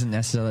Skiles hasn't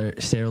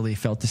necessarily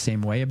felt the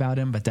same way about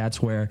him, but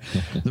that's where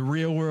the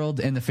real world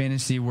and the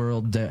fantasy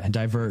world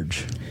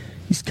diverge.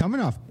 He's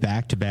coming off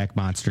back-to-back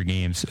monster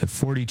games,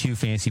 42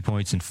 fantasy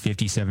points and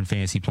 57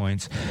 fantasy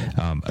points.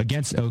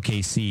 Against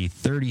OKC,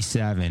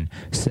 37,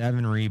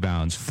 7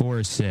 rebounds, 4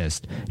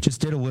 assists.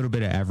 Just did a little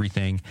bit of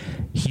everything.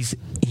 He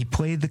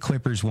played the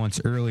Clippers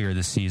once earlier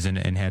this season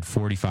and had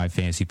 45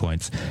 fantasy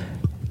points.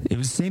 It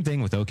was the same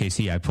thing with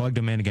OKC. I plugged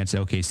him in against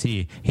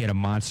OKC. He had a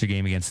monster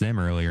game against them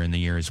earlier in the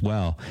year as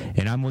well.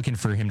 And I'm looking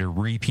for him to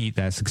repeat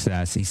that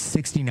success. He's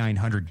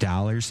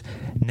 $6,900.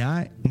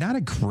 Not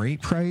a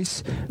great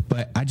price,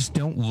 but I just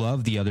don't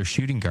love the other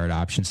shooting guard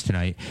options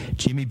tonight.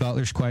 Jimmy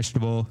Butler's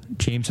questionable.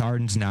 James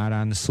Harden's not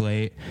on the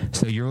slate.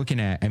 So you're looking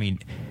at,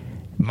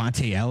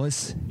 Monte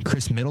Ellis,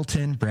 Chris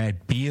Middleton,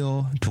 Brad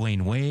Beal,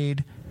 Dwayne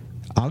Wade.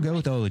 I'll go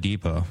with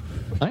Oladipo.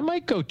 I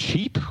might go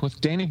cheap with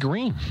Danny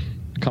Green.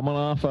 Coming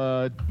off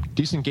a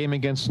decent game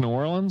against New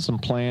Orleans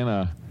and playing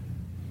a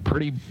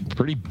pretty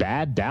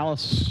bad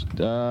Dallas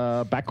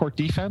backcourt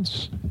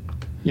defense.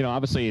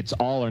 Obviously it's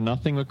all or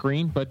nothing with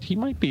Green, but he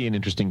might be an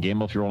interesting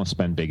game if you want to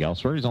spend big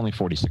elsewhere. He's only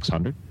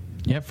 $4,600.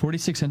 Yeah,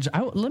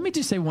 4,600. Let me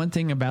just say one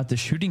thing about the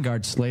shooting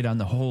guard slate on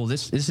the whole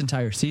this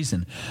entire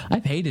season.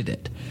 I've hated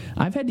it.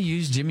 I've had to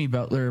use Jimmy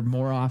Butler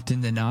more often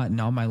than not in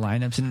all my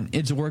lineups, and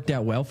it's worked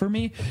out well for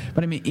me.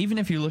 But, I mean, even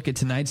if you look at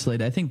tonight's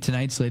slate, I think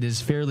tonight's slate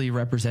is fairly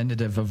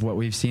representative of what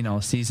we've seen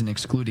all season,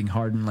 excluding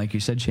Harden, like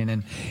you said,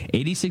 Shannon.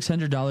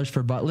 $8,600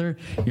 for Butler.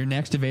 Your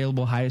next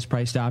available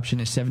highest-priced option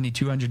is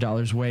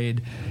 $7,200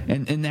 Wade,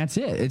 and that's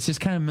it. It's just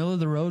kind of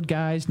middle-of-the-road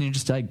guys, and you're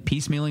just, like,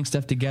 piecemealing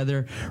stuff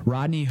together.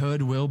 Rodney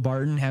Hood, Will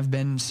Barton have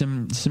been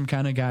some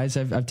kind of guys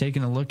I've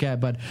taken a look at,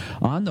 but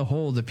on the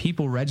whole, the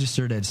people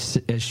registered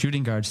as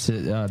shooting guards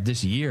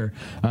this year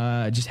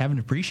just haven't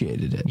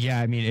appreciated it.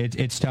 Yeah, I mean,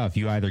 it's tough.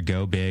 You either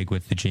go big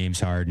with the James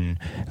Harden,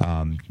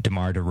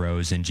 DeMar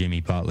DeRozan, Jimmy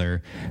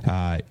Butler.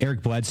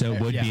 Eric Bledsoe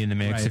would be in the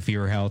mix if he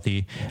were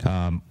healthy,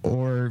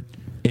 or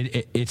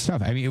it's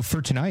tough. I mean,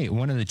 for tonight,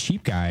 one of the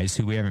cheap guys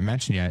who we haven't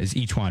mentioned yet is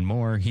E'Twaun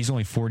Moore. He's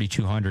only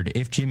 $4,200.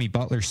 If Jimmy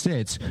Butler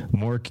sits,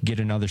 Moore could get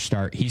another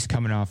start. He's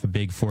coming off a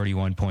big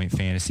 41-point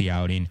fantasy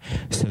outing,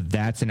 so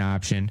that's an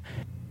option.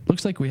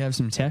 Looks like we have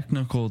some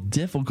technical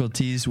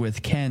difficulties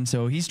with Ken,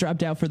 so he's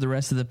dropped out for the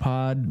rest of the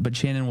pod, but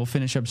Shannon will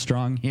finish up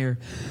strong here.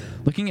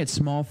 Looking at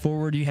small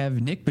forward, you have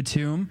Nick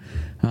Batum,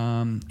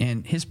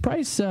 and his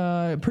price,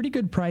 pretty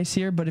good price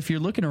here, but if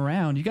you're looking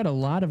around, you got a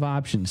lot of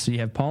options. So you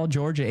have Paul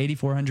George at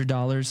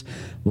 $8,400,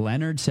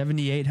 Leonard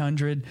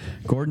 $7,800,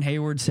 Gordon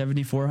Hayward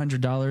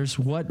 $7,400.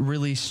 What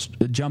really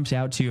jumps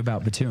out to you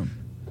about Batum?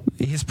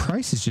 His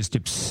price has just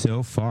dipped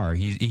so far.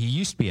 He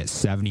used to be at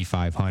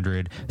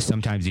 $7,500,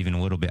 sometimes even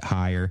a little bit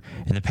higher.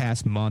 In the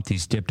past month,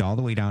 he's dipped all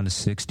the way down to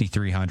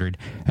 $6,300.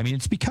 I mean,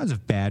 it's because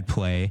of bad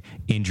play,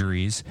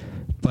 injuries,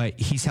 but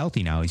he's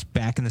healthy now. He's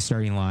back in the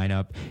starting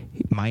lineup.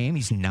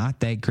 Miami's not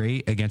that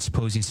great against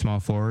opposing small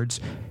forwards.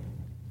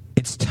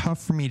 It's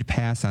tough for me to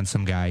pass on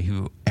some guy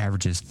who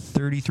averages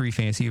 33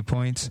 fantasy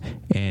points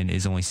and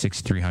is only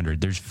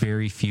 $6,300. There's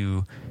very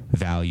few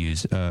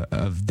values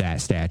of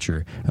that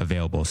stature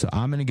available. So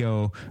I'm going to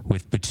go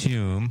with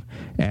Batum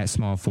at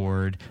small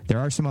forward. There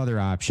are some other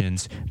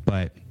options,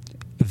 but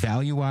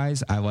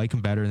value-wise, I like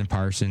him better than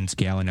Parsons,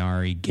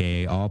 Gallinari,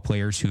 Gay, all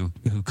players who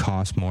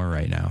cost more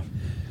right now.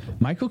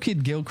 Michael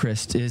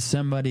Kidd-Gilchrist is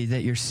somebody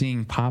that you're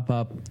seeing pop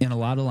up in a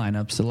lot of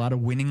lineups, a lot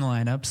of winning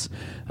lineups,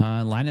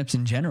 lineups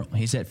in general.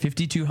 He's at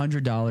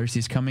 $5,200.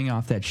 He's coming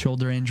off that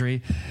shoulder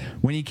injury.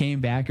 When he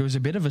came back, it was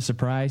a bit of a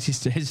surprise.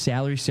 His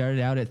salary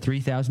started out at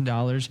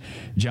 $3,000,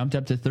 jumped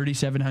up to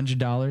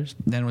 $3,700,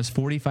 then was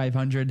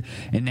 $4,500,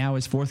 and now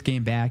his fourth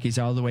game back, he's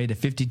all the way to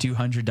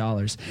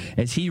 $5,200.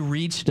 As he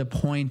reached a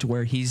point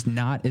where he's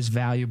not as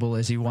valuable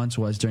as he once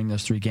was during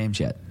those 3 games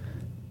yet.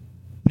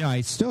 No,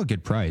 it's still a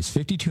good price.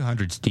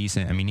 $5,200 is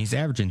decent. I mean, he's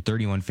averaging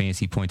 31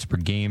 fantasy points per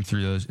game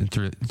through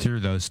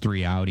those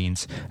 3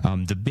 outings.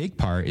 The big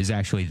part is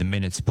actually the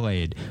minutes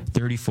played: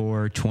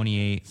 34,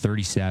 28,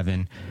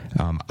 37.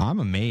 I'm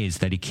amazed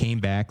that he came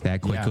back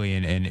that quickly,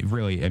 and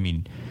really, I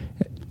mean,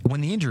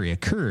 when the injury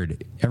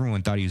occurred,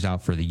 everyone thought he was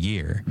out for the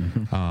year.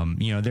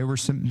 Mm-hmm.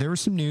 There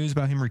was some news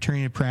about him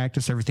returning to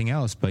practice, everything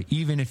else. But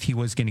even if he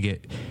was going to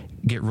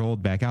get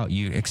rolled back out,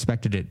 you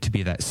expected it to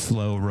be that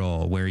slow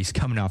roll where he's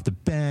coming off the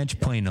bench,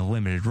 playing a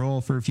limited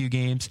role for a few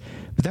games.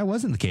 But that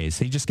wasn't the case.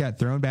 He just got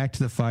thrown back to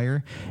the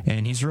fire,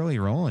 and he's really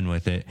rolling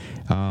with it.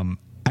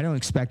 I don't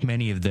expect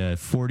many of the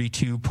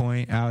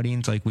 42-point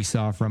outings like we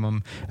saw from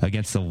him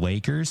against the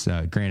Lakers.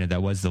 Granted,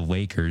 that was the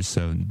Lakers,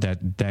 so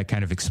that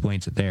kind of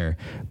explains it there.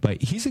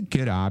 But he's a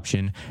good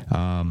option.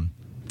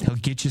 He'll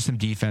get you some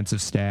defensive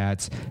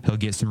stats. He'll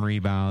get some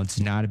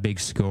rebounds. Not a big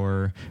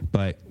scorer,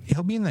 but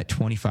he'll be in that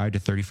 25 to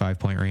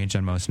 35-point range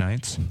on most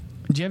nights.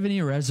 Do you have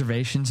any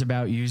reservations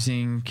about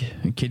using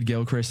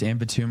Kidd-Gilchrist and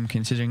Batum,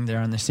 considering they're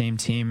on the same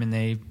team and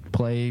they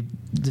play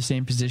the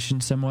same position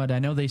somewhat? I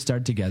know they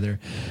start together.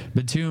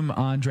 Batum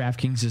on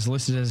DraftKings is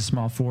listed as a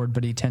small forward,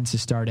 but he tends to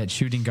start at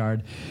shooting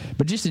guard.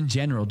 But just in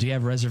general, do you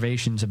have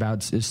reservations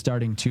about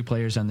starting 2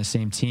 players on the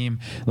same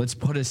team? Let's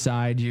put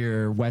aside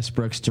your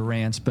Westbrooks,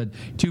 Durant's, but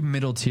 2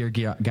 middle-tier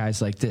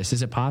guys like this.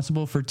 Is it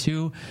possible for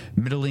 2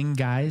 middling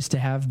guys to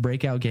have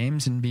breakout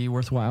games and be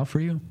worthwhile for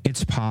you?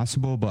 It's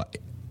possible, but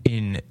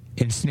in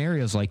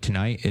scenarios like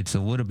tonight, it's a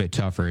little bit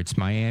tougher. It's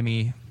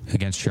Miami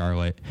against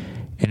Charlotte,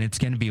 and it's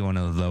going to be one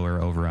of the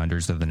lower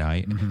over-unders of the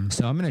night. Mm-hmm.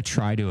 So I'm going to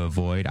try to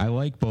avoid. I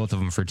like both of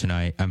them for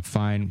tonight. I'm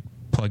fine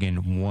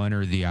plugging one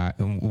or the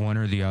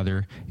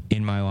other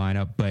in my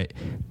lineup, but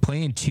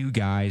playing 2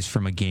 guys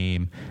from a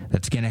game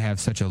that's going to have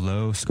such a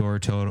low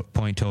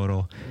point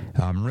total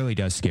really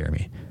does scare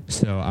me.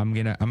 So I'm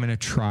gonna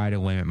try to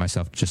limit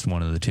myself to just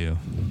one of the 2.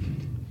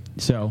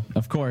 So,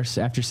 of course,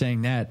 after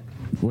saying that,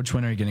 which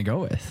one are you going to go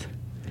with?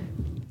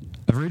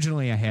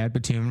 Originally, I had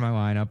Batum in my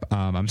lineup.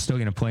 I'm still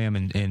going to play him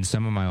in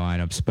some of my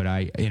lineups, but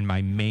in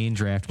my main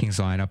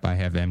DraftKings lineup, I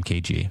have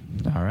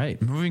MKG. All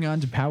right. Moving on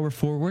to power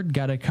forward.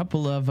 Got a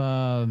couple of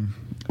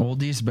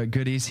oldies but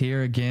goodies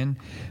here again.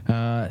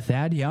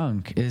 Thad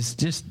Young is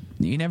just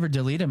you never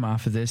delete him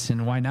off of this,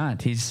 and why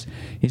not? He's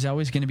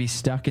always going to be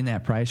stuck in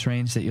that price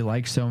range that you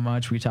like so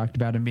much. We talked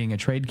about him being a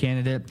trade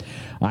candidate.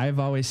 I've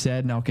always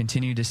said, and I'll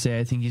continue to say,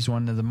 I think he's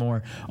one of the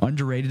more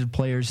underrated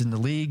players in the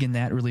league, and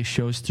that really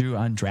shows through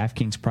on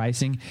DraftKings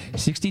pricing.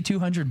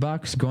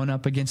 $6,200 going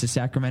up against a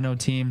Sacramento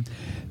team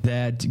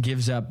that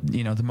gives up,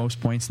 the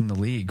most points in the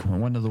league,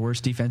 one of the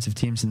worst defensive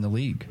teams in the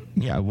league.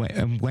 Yeah,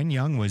 when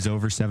Young was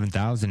over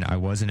 7,000, I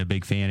wasn't a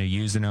big fan of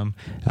using him.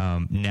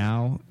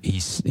 Now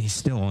he's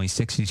still only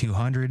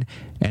 6,200,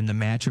 and the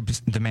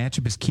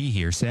matchup is key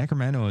here.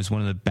 Sacramento is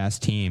one of the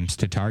best teams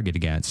to target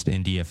against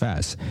in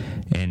DFS,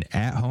 and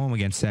at home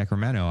against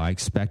Sacramento, I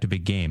expect a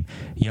big game.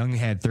 Young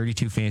had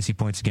 32 fantasy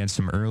points against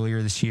him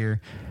earlier this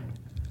year.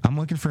 I'm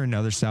looking for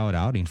another solid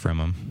outing from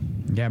him.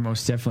 Yeah,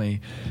 most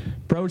definitely.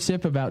 Pro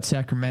tip about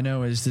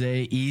Sacramento is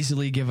they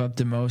easily give up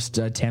the most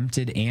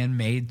attempted and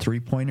made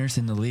three-pointers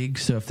in the league.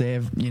 So if they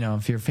have,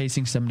 if you're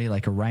facing somebody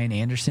like a Ryan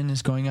Anderson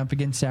is going up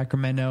against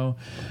Sacramento,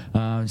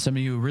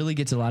 somebody who really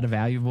gets a lot of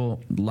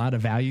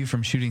value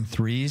from shooting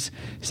threes,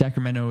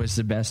 Sacramento is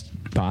the best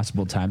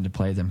possible time to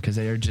play them because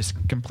they are just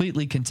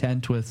completely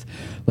content with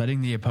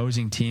letting the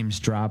opposing teams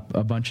drop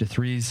a bunch of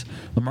threes.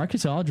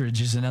 LaMarcus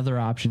Aldridge is another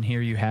option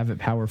here you have at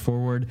power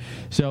forward.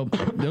 So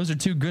those are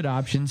two good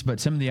options,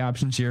 but some of the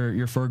options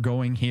you're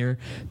foregoing here: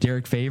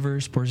 Derek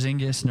Favors,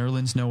 Porzingis,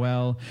 Nerlens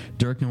Noel,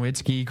 Dirk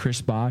Nowitzki,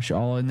 Chris Bosh,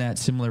 all in that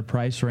similar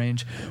price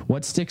range.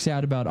 What sticks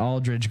out about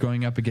Aldridge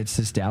going up against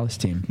this Dallas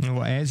team?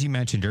 Well, as you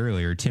mentioned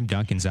earlier, Tim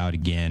Duncan's out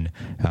again,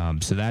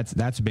 so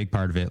that's a big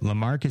part of it.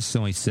 LaMarcus is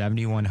only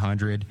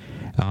 7,100.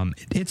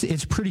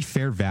 It's pretty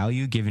fair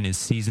value given his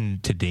season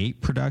to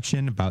date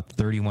production, about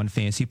 31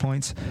 fantasy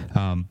points.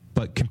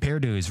 But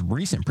compared to his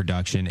recent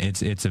production,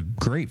 it's a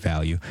great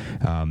value.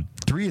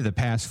 3 of the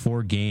past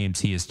 4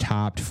 games, he has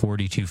topped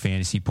 42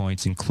 fantasy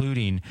points,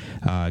 including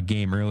a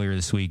game earlier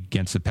this week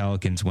against the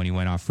Pelicans when he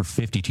went off for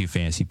 52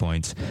 fantasy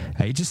points.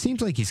 It just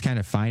seems like he's kind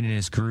of finding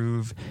his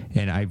groove,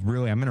 and I'm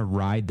going to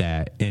ride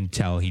that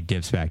until he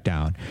dips back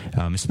down,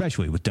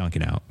 especially with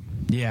Duncan out.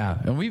 Yeah,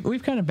 and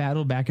we've kind of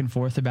battled back and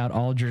forth about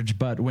Aldridge,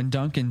 but when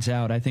Duncan's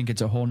out, I think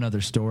it's a whole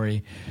nother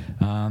story.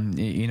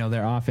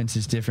 Their offense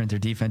is different, their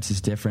defense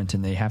is different,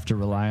 and they have to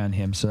rely on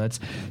him. So that's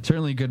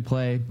certainly a good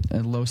play.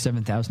 At low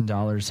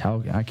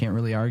 $7,000, I can't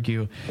really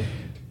argue.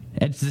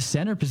 At the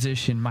center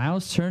position,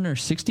 Miles Turner,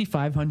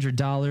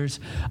 $6,500.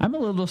 I'm a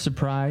little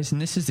surprised,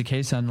 and this is the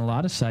case on a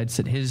lot of sites,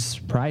 that his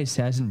price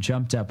hasn't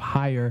jumped up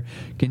higher,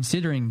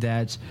 considering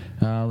that,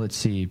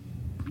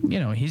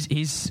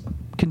 he's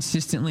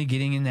consistently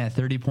getting in that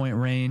 30-point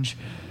range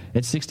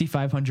at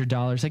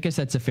 $6,500. I guess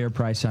that's a fair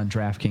price on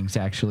DraftKings,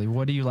 actually.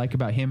 What do you like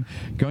about him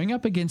going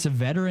up against a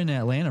veteran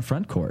Atlanta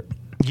front court?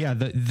 Yeah,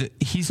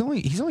 he's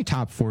only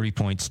topped 40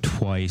 points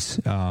twice.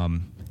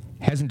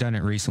 Hasn't done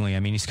it recently. I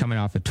mean, he's coming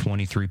off a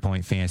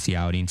 23-point fantasy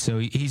outing, so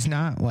he's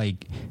not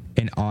like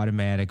an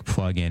automatic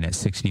plug-in at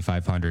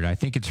 6,500. I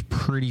think it's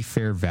pretty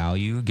fair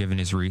value given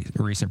his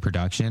recent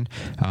production.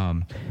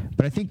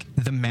 But I think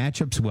the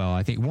matchups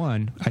I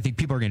think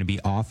people are going to be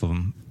off of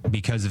him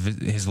because of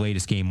his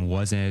latest game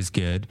wasn't as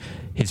good.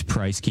 His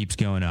price keeps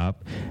going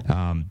up.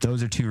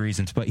 Those are 2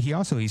 reasons. But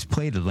he's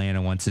played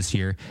Atlanta once this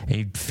year, and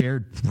he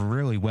fared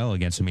really well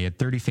against him. He had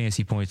 30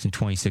 fantasy points in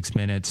 26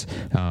 minutes.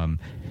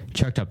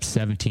 Chucked up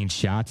 17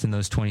 shots in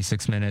those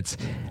 26 minutes.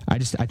 I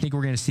think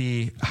we're going to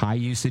see high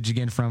usage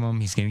again from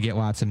him. He's going to get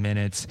lots of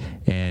minutes,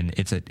 and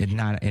it's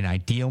not an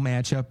ideal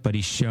matchup, but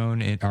he's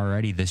shown it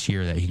already this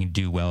year that he can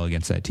do well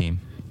against that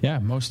team. Yeah,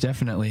 most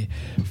definitely.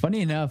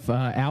 Funny enough,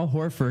 Al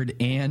Horford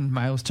and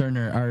Miles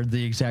Turner are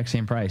the exact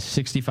same price,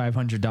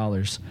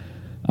 $6,500.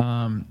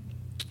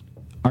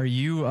 Are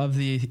you of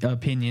the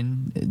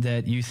opinion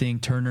that you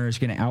think Turner is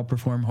going to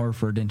outperform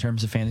Horford in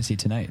terms of fantasy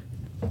tonight?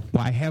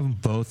 Well, I have them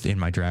both in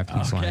my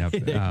DraftKings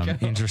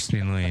lineup,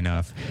 interestingly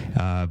enough.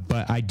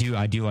 But I do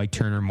like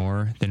Turner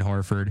more than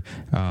Horford.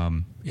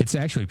 It's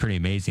actually pretty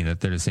amazing that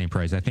they're the same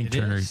price. I think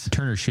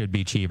Turner should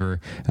be cheaper.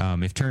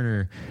 If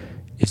Turner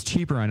is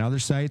cheaper on other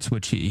sites,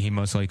 which he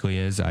most likely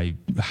is, I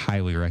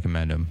highly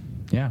recommend him.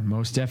 Yeah,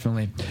 most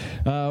definitely.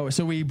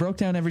 So we broke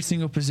down every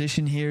single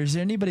position here. Is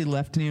there anybody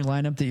left in your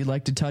lineup that you'd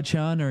like to touch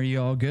on, or are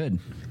you all good?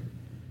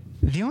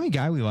 The only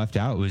guy we left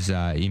out was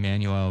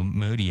Emmanuel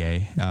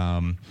Mudiay.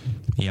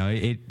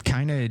 It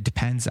kind of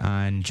depends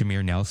on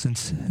Jameer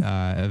Nelson's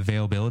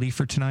availability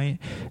for tonight.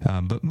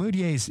 But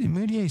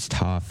Mudiay's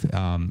tough.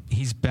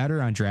 He's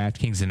better on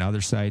DraftKings than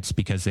other sites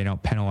because they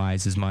don't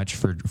penalize as much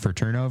for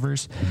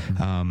turnovers.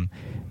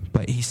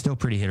 But he's still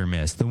pretty hit or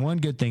miss. The one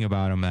good thing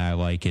about him that I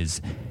like is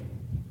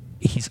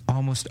he's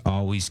almost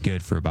always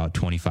good for about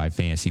 25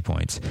 fantasy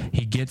points.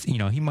 He gets,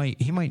 he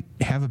might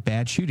have a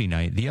bad shooting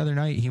night. The other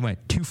night he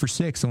went 2 for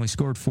 6, only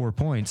scored 4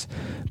 points,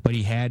 but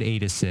he had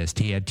 8 assists.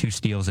 He had 2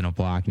 steals and a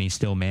block, and he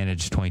still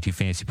managed 22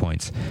 fantasy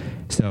points.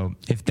 So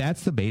if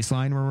that's the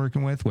baseline we're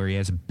working with, where he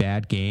has a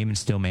bad game and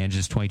still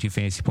manages 22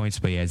 fantasy points,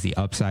 but he has the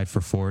upside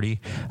for 40,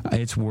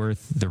 it's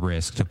worth the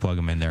risk to plug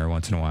him in there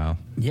once in a while.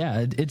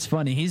 Yeah, it's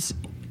funny.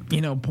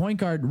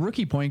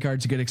 rookie point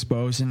guards get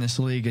exposed in this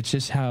league. It's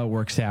just how it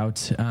works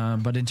out.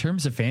 But in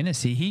terms of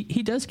fantasy,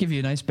 he does give you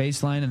a nice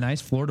baseline, a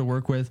nice floor to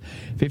work with.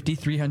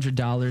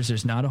 $5,300.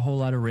 There's not a whole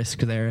lot of risk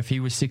there. If he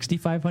was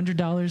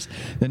 $6,500,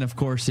 then of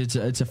course it's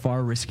a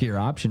far riskier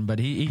option. But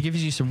he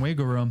gives you some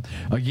wiggle room.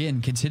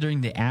 Again,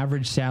 considering the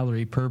average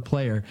salary per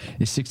player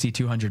is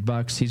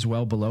 $6,200, he's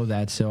well below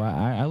that. So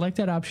I like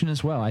that option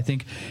as well. I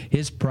think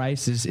his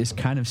price is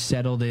kind of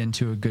settled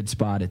into a good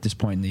spot at this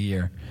point in the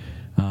year.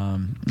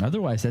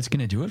 Otherwise, that's going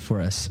to do it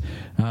for us.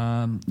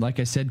 Like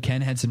I said,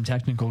 Ken had some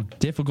technical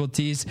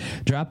difficulties,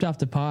 dropped off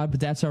the pod, but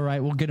that's all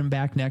right. We'll get him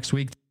back next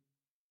week.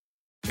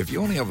 If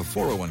you only have a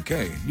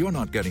 401k, you're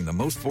not getting the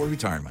most for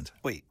retirement.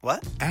 Wait,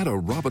 what? Add a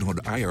Robinhood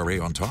IRA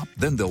on top,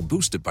 then they'll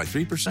boost it by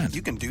 3%.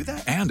 You can do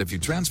that? And if you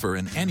transfer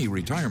in any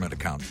retirement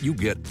account, you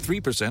get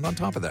 3% on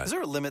top of that. Is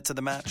there a limit to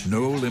the match?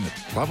 No limit.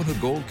 Robinhood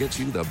Gold gets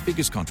you the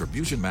biggest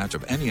contribution match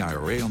of any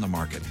IRA on the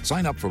market.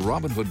 Sign up for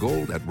Robinhood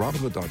Gold at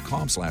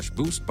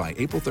Robinhood.com/boost by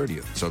April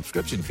 30th.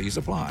 Subscription fees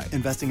apply.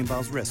 Investing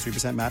involves risk.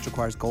 3% match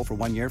requires Gold for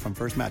 1 year from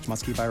first match.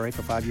 Must keep IRA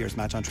for 5 years.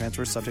 Match on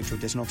transfers subject to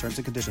additional terms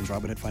and conditions.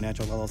 Robinhood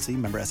Financial LLC,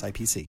 member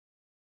SIPC.